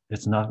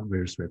not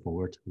very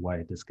straightforward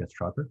why this gets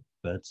sharper,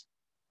 but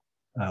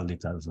I'll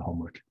leave that as a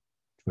homework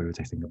for you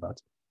to think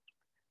about.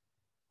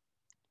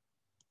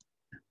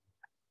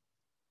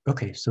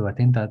 Okay, so I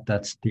think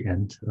that's the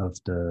end of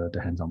the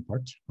hands-on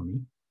part for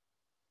me.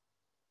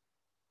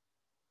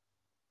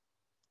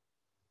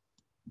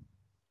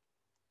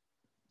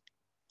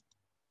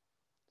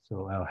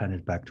 So I'll hand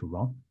it back to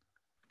Ron.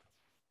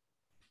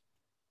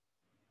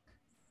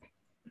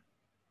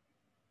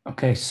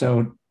 Okay,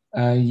 so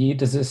Yi,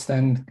 does this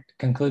then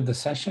conclude the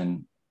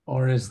session,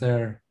 or are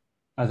there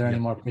any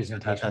more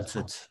presentations? That's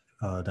it.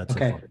 That's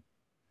okay. it.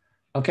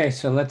 Okay,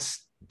 so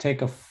let's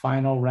take a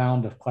final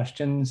round of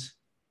questions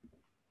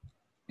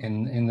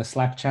in the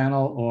Slack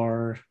channel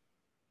or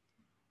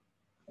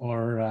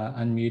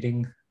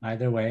unmuting,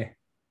 either way.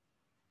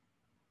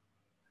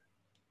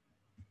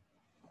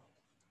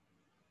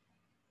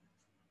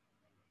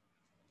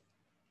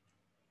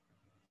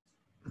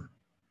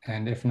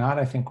 And if not,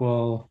 I think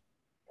we'll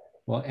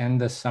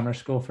end the summer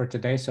school for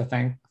today. So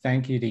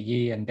thank you to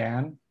Yi and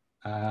Dan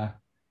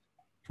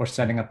for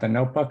setting up the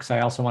notebooks. I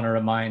also want to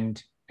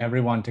remind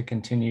everyone to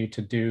continue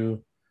to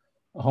do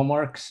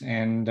homeworks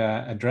and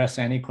address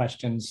any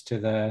questions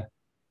to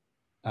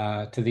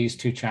these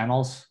two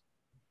channels,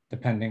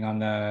 depending on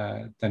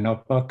the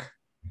notebook.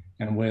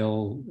 And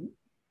we'll,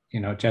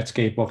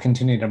 JETSCAPE will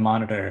continue to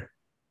monitor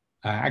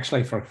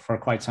actually for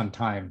quite some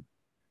time.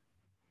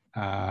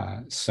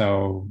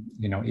 So,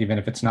 even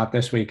if it's not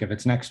this week, if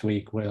it's next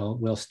week,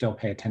 we'll still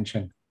pay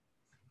attention.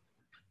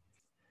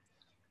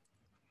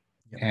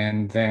 Yep.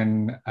 And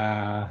then,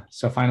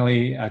 so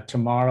finally,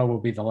 tomorrow will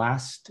be the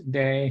last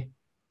day,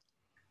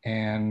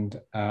 and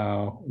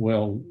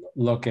we'll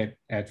look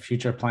at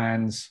future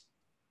plans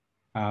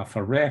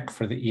for Rick,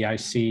 for the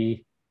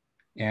EIC,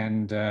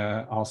 and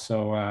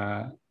also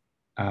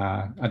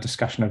a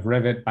discussion of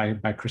Rivet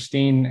by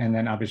Christine, and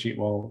then Abhijit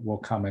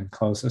will come and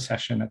close the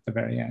session at the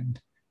very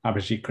end.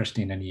 Abhijit,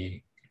 Christine, and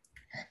Yi.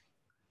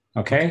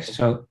 Okay,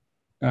 so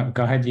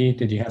go ahead, Yi.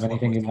 Did you have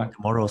anything you want?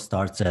 Tomorrow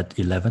starts at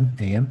 11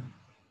 a.m.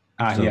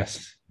 So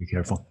yes. Be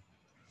careful.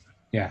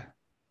 Yeah,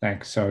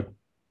 thanks.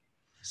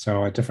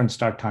 So a different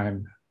start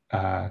time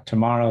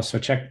tomorrow. So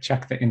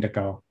check the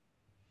Indigo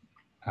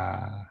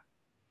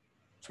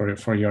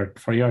for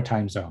your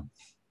time zone.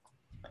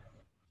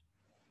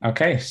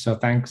 Okay, so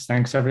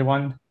thanks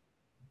everyone.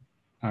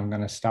 I'm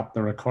gonna stop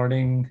the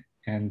recording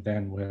and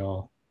then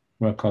we'll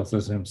close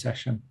the Zoom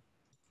session.